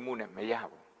 Yonjimune, Mayao.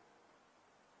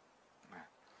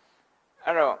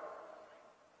 Aro,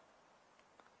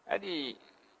 Adi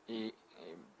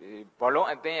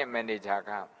Bolon and then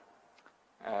manager,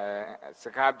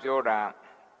 Sakab Jordan,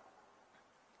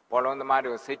 Bolon the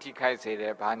Mario City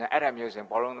Kaise, Bana Adam using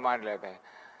Bolon the Mario,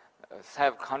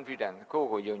 self-confidence,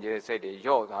 Go, you say the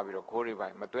yacht, have your Kori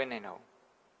by Matwinino.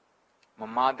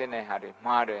 Mamma then I had a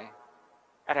mother,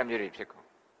 Adam Yuri Pico.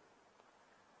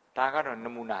 Tagar on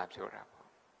Namuna Pura.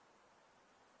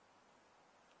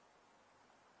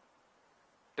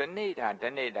 The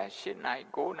Neda, shit night,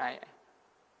 go night.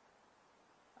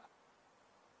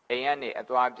 Ayani at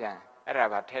Wabjan,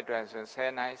 Araba Tetras and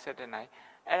Senai, Saturday,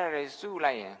 Era Su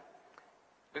Lion.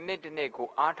 The Nitine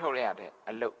Artoriade,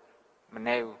 a look,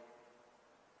 Manew.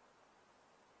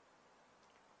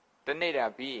 The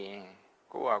Neda being,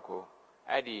 Goako,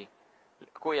 Adi,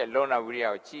 Koya Lona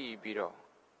Rio, Chi Biro.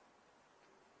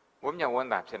 Woman won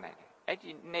that tonight.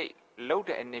 Adi Nate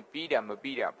loaded and a beat a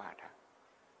Mabida Pata.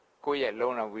 Koya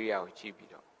Lona Rio, Chi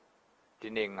Biro.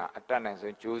 Dininga, Atanas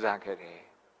and Jusa Kere,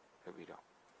 Biro.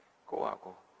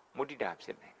 Goako, Mudida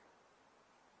Sydney.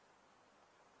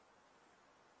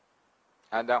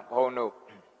 And that whole no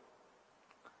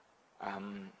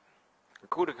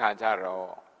Kudaka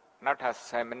Jaro, not a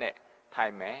 7 minute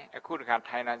time, a Kudaka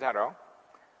Taina Jaro.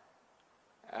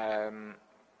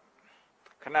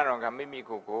 Kanaranga Mimi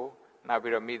Coco,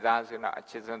 Nabiro Midas in a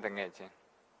Chison the Nation.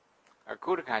 A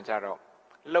Kudaka Jaro,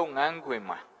 long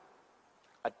anguima,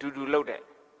 a to do loaded.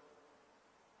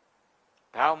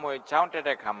 How much counted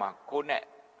a kama, Kone,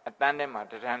 a tandem at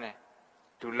the tane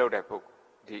to load a book,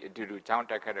 to do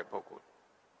count a carrot book.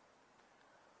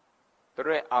 The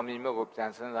red army mogup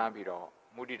Jansen Zabiro,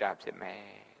 Moody Daps me.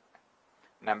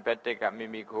 Nampeteka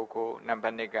Mimi Coco,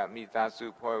 Nampaneka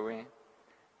Mitasu Poewin,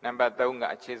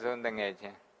 Nambatonga Chison the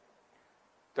Nation.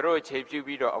 Throw a chip you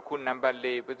beat or could number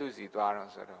lay Petusi to Aron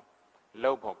Soro.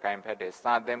 Low pork kind petty,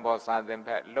 start them boss, start them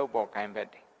pet, low pork kind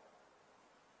petty.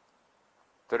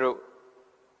 Through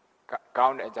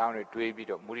count a down a 2 bit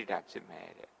of Moody Daps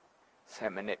made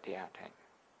 7 minute time.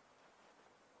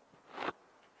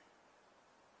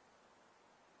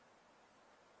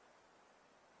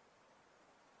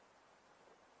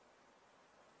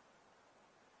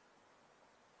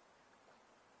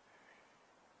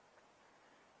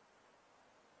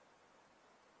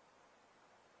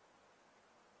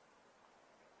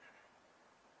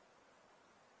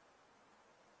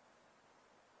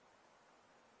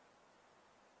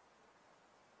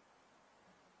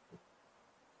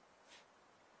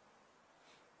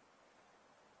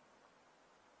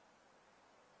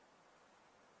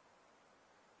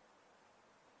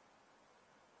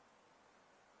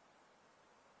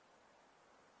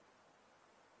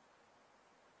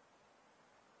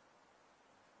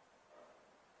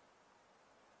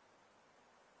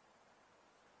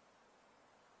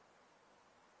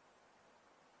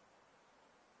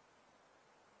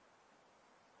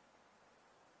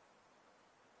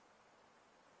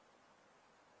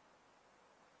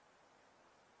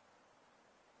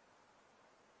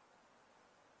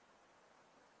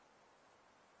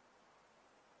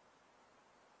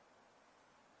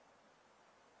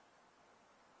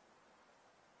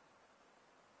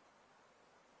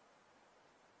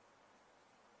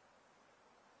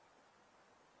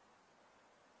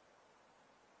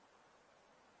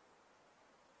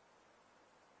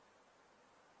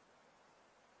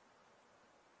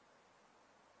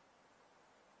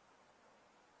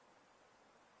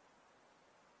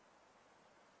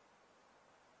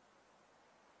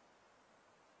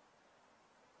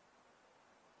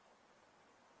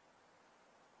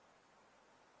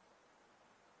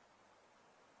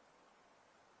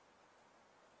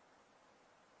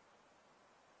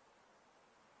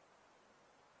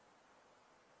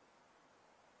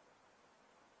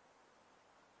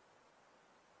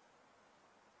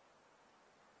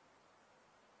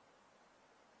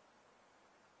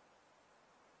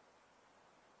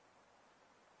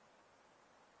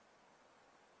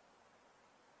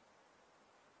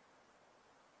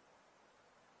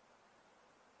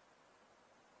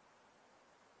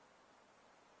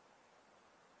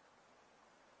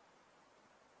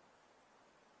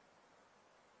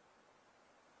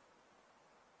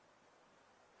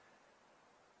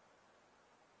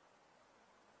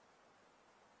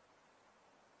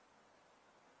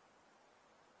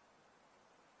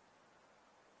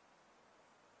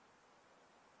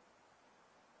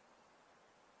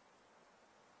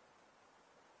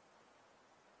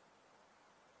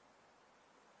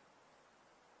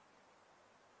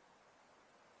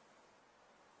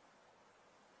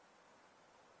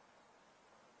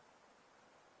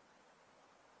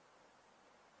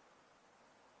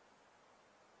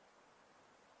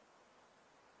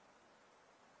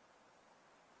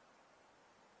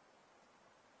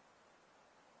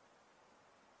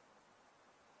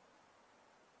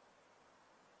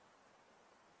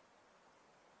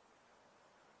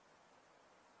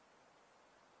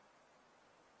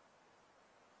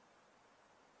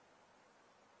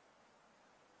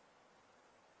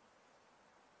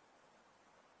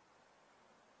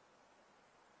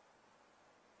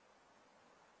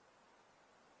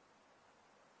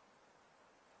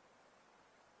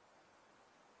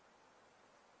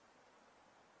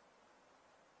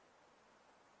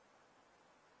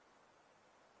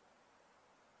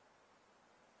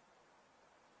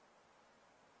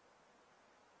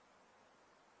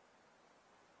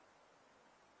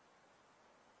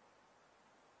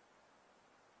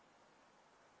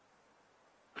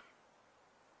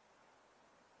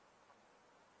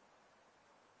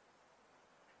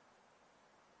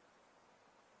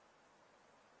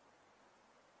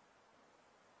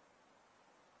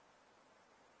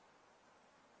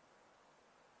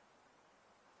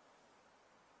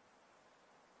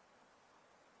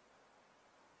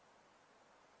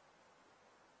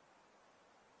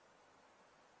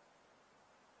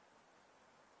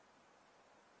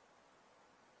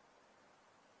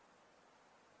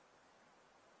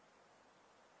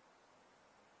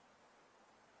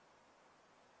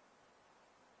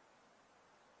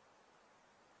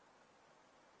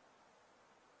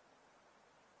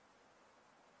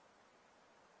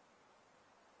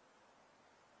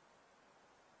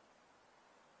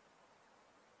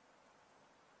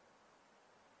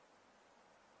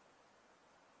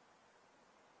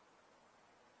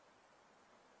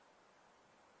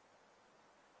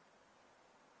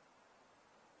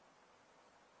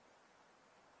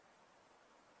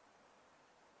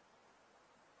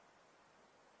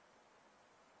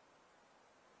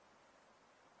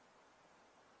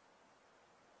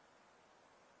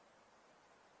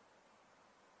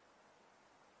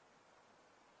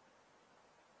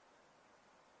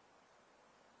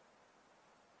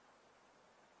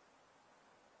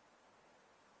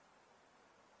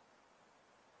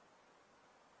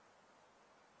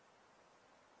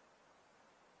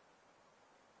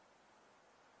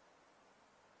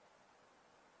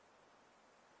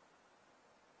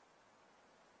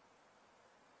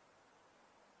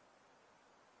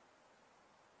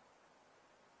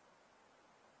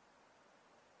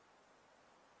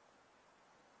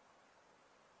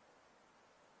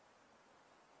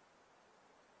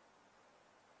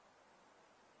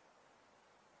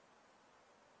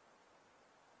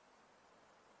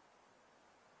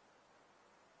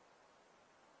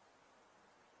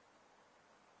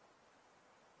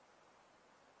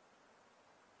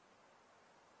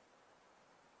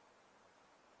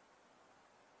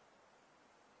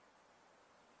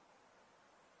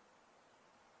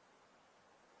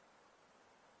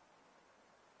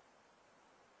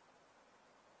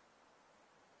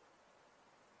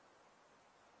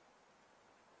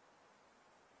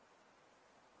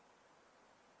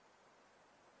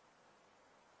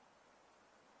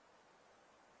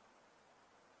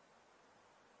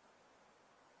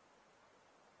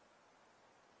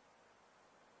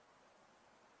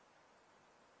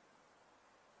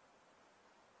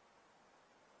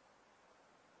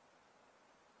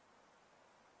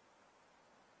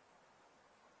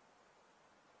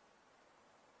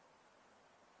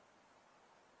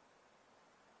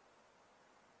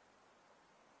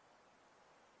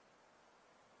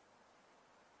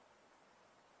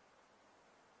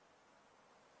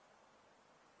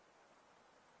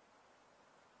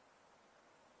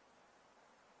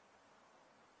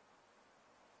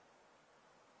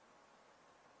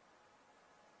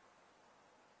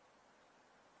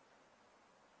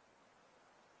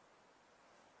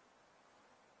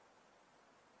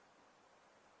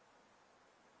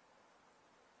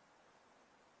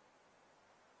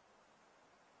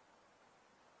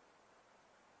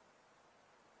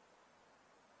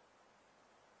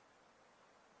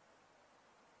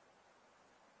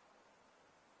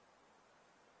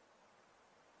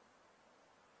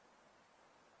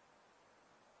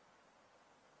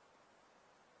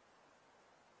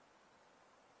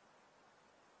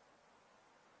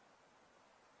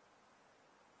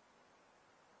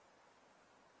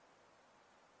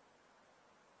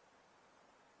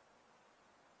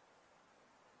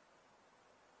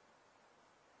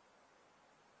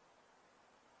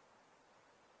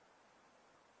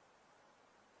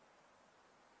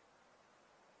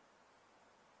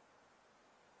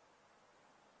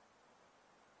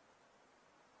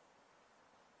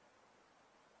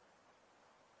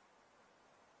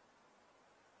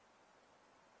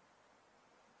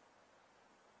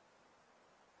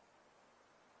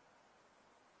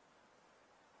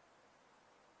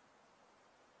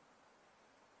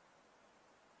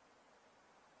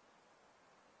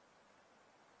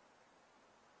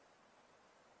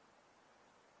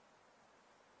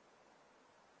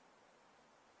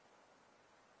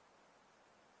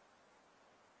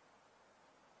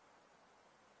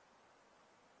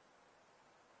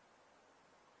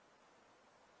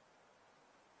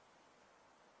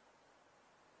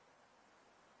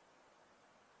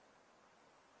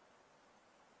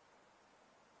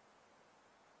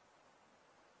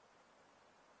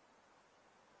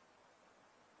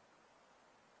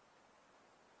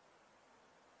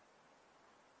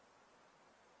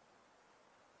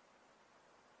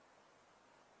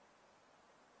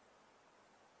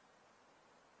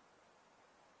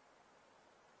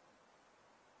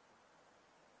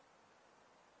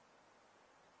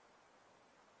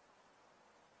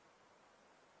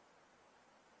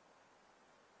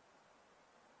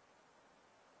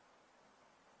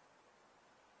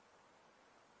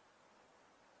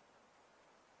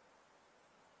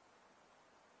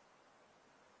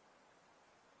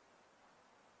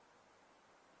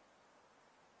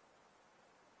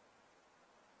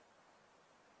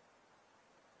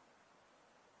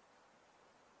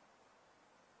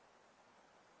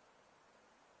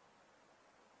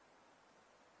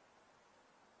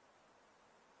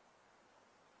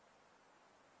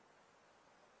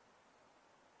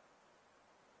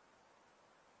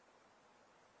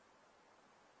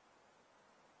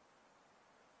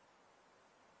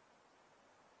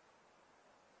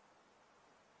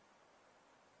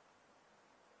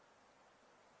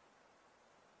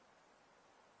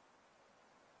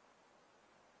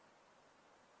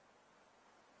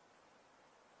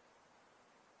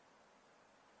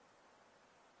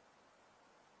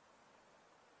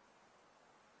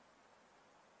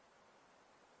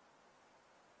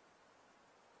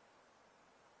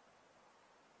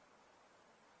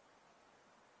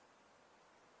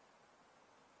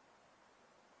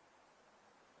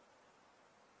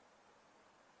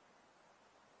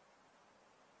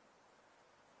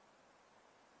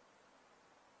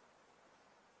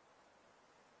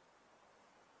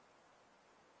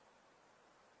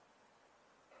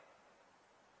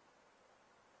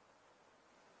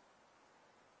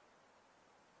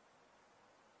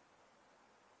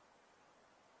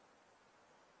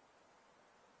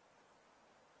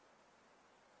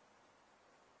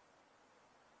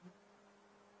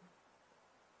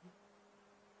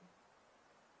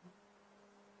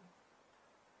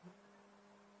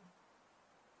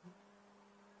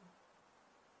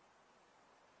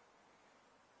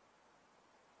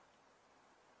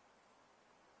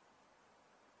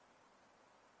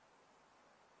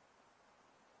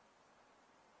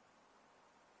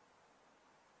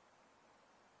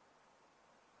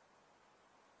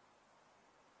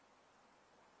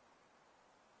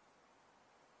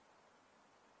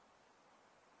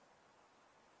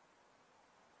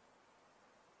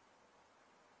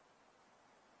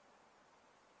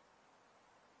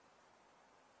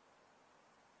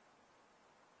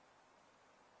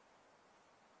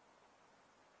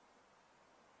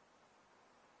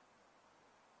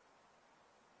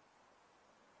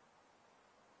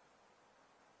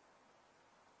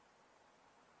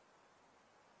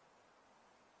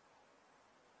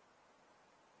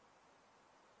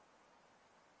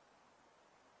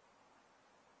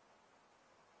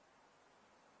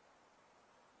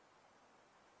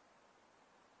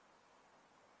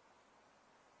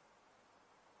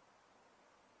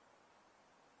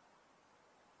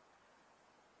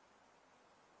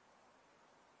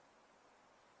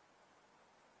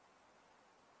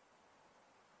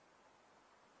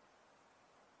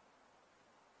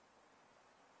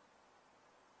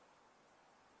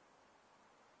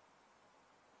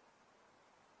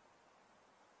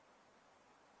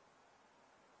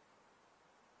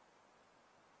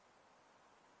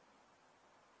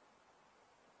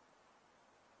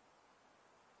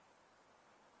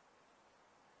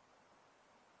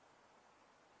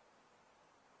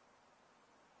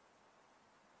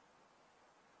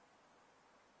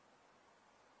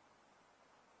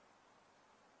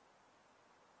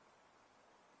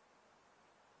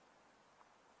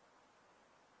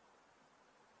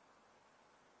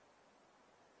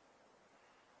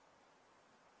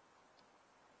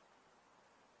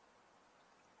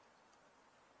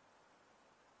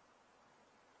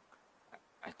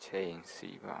 ချိန်စီ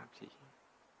ပါပြီ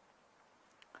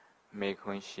မေခွ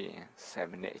န်းရှိရင်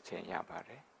7 minute အချိန်ရပါတ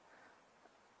ယ်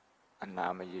အနာ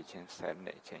မရခြင်း7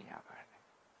 minute အချိန်ရပါတယ်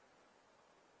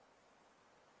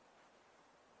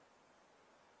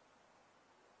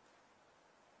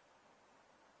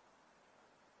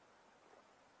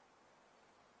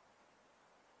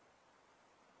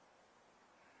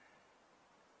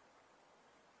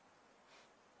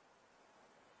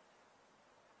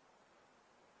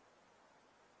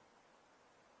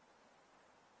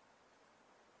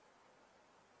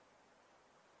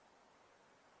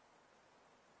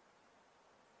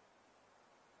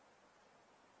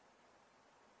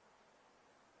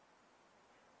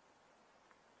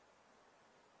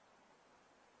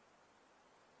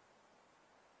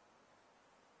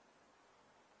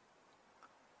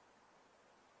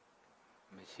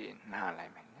မရှိနားလို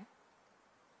က်မယ်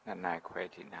နော်နားခွဲ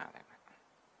ထိနားလိုက်မယ်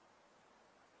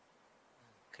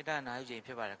ခိတ္တနာယူချိန်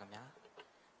ဖြစ်ပါတယ်ခင်ဗျာ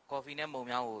ကော်ဖီနဲ့မုံ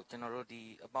များကိုကျွန်တော်တို့ဒီ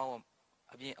အပေါင်း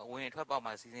အပြင်အဝင်ထွက်ပေါက်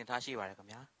မှာစီစဉ်ထားရှိပါတယ်ခင်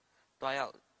ဗျာတွားရော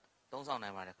က်သုံးဆောင်နို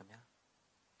င်ပါတယ်ခင်ဗျာ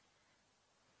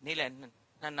နေ့လယ်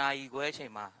2 နာရီခွဲအချိ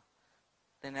န်မှာ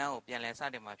သင်တန်းကိုပြန်လည်စ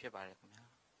တင်မှာဖြစ်ပါတယ်ခင်ဗျာ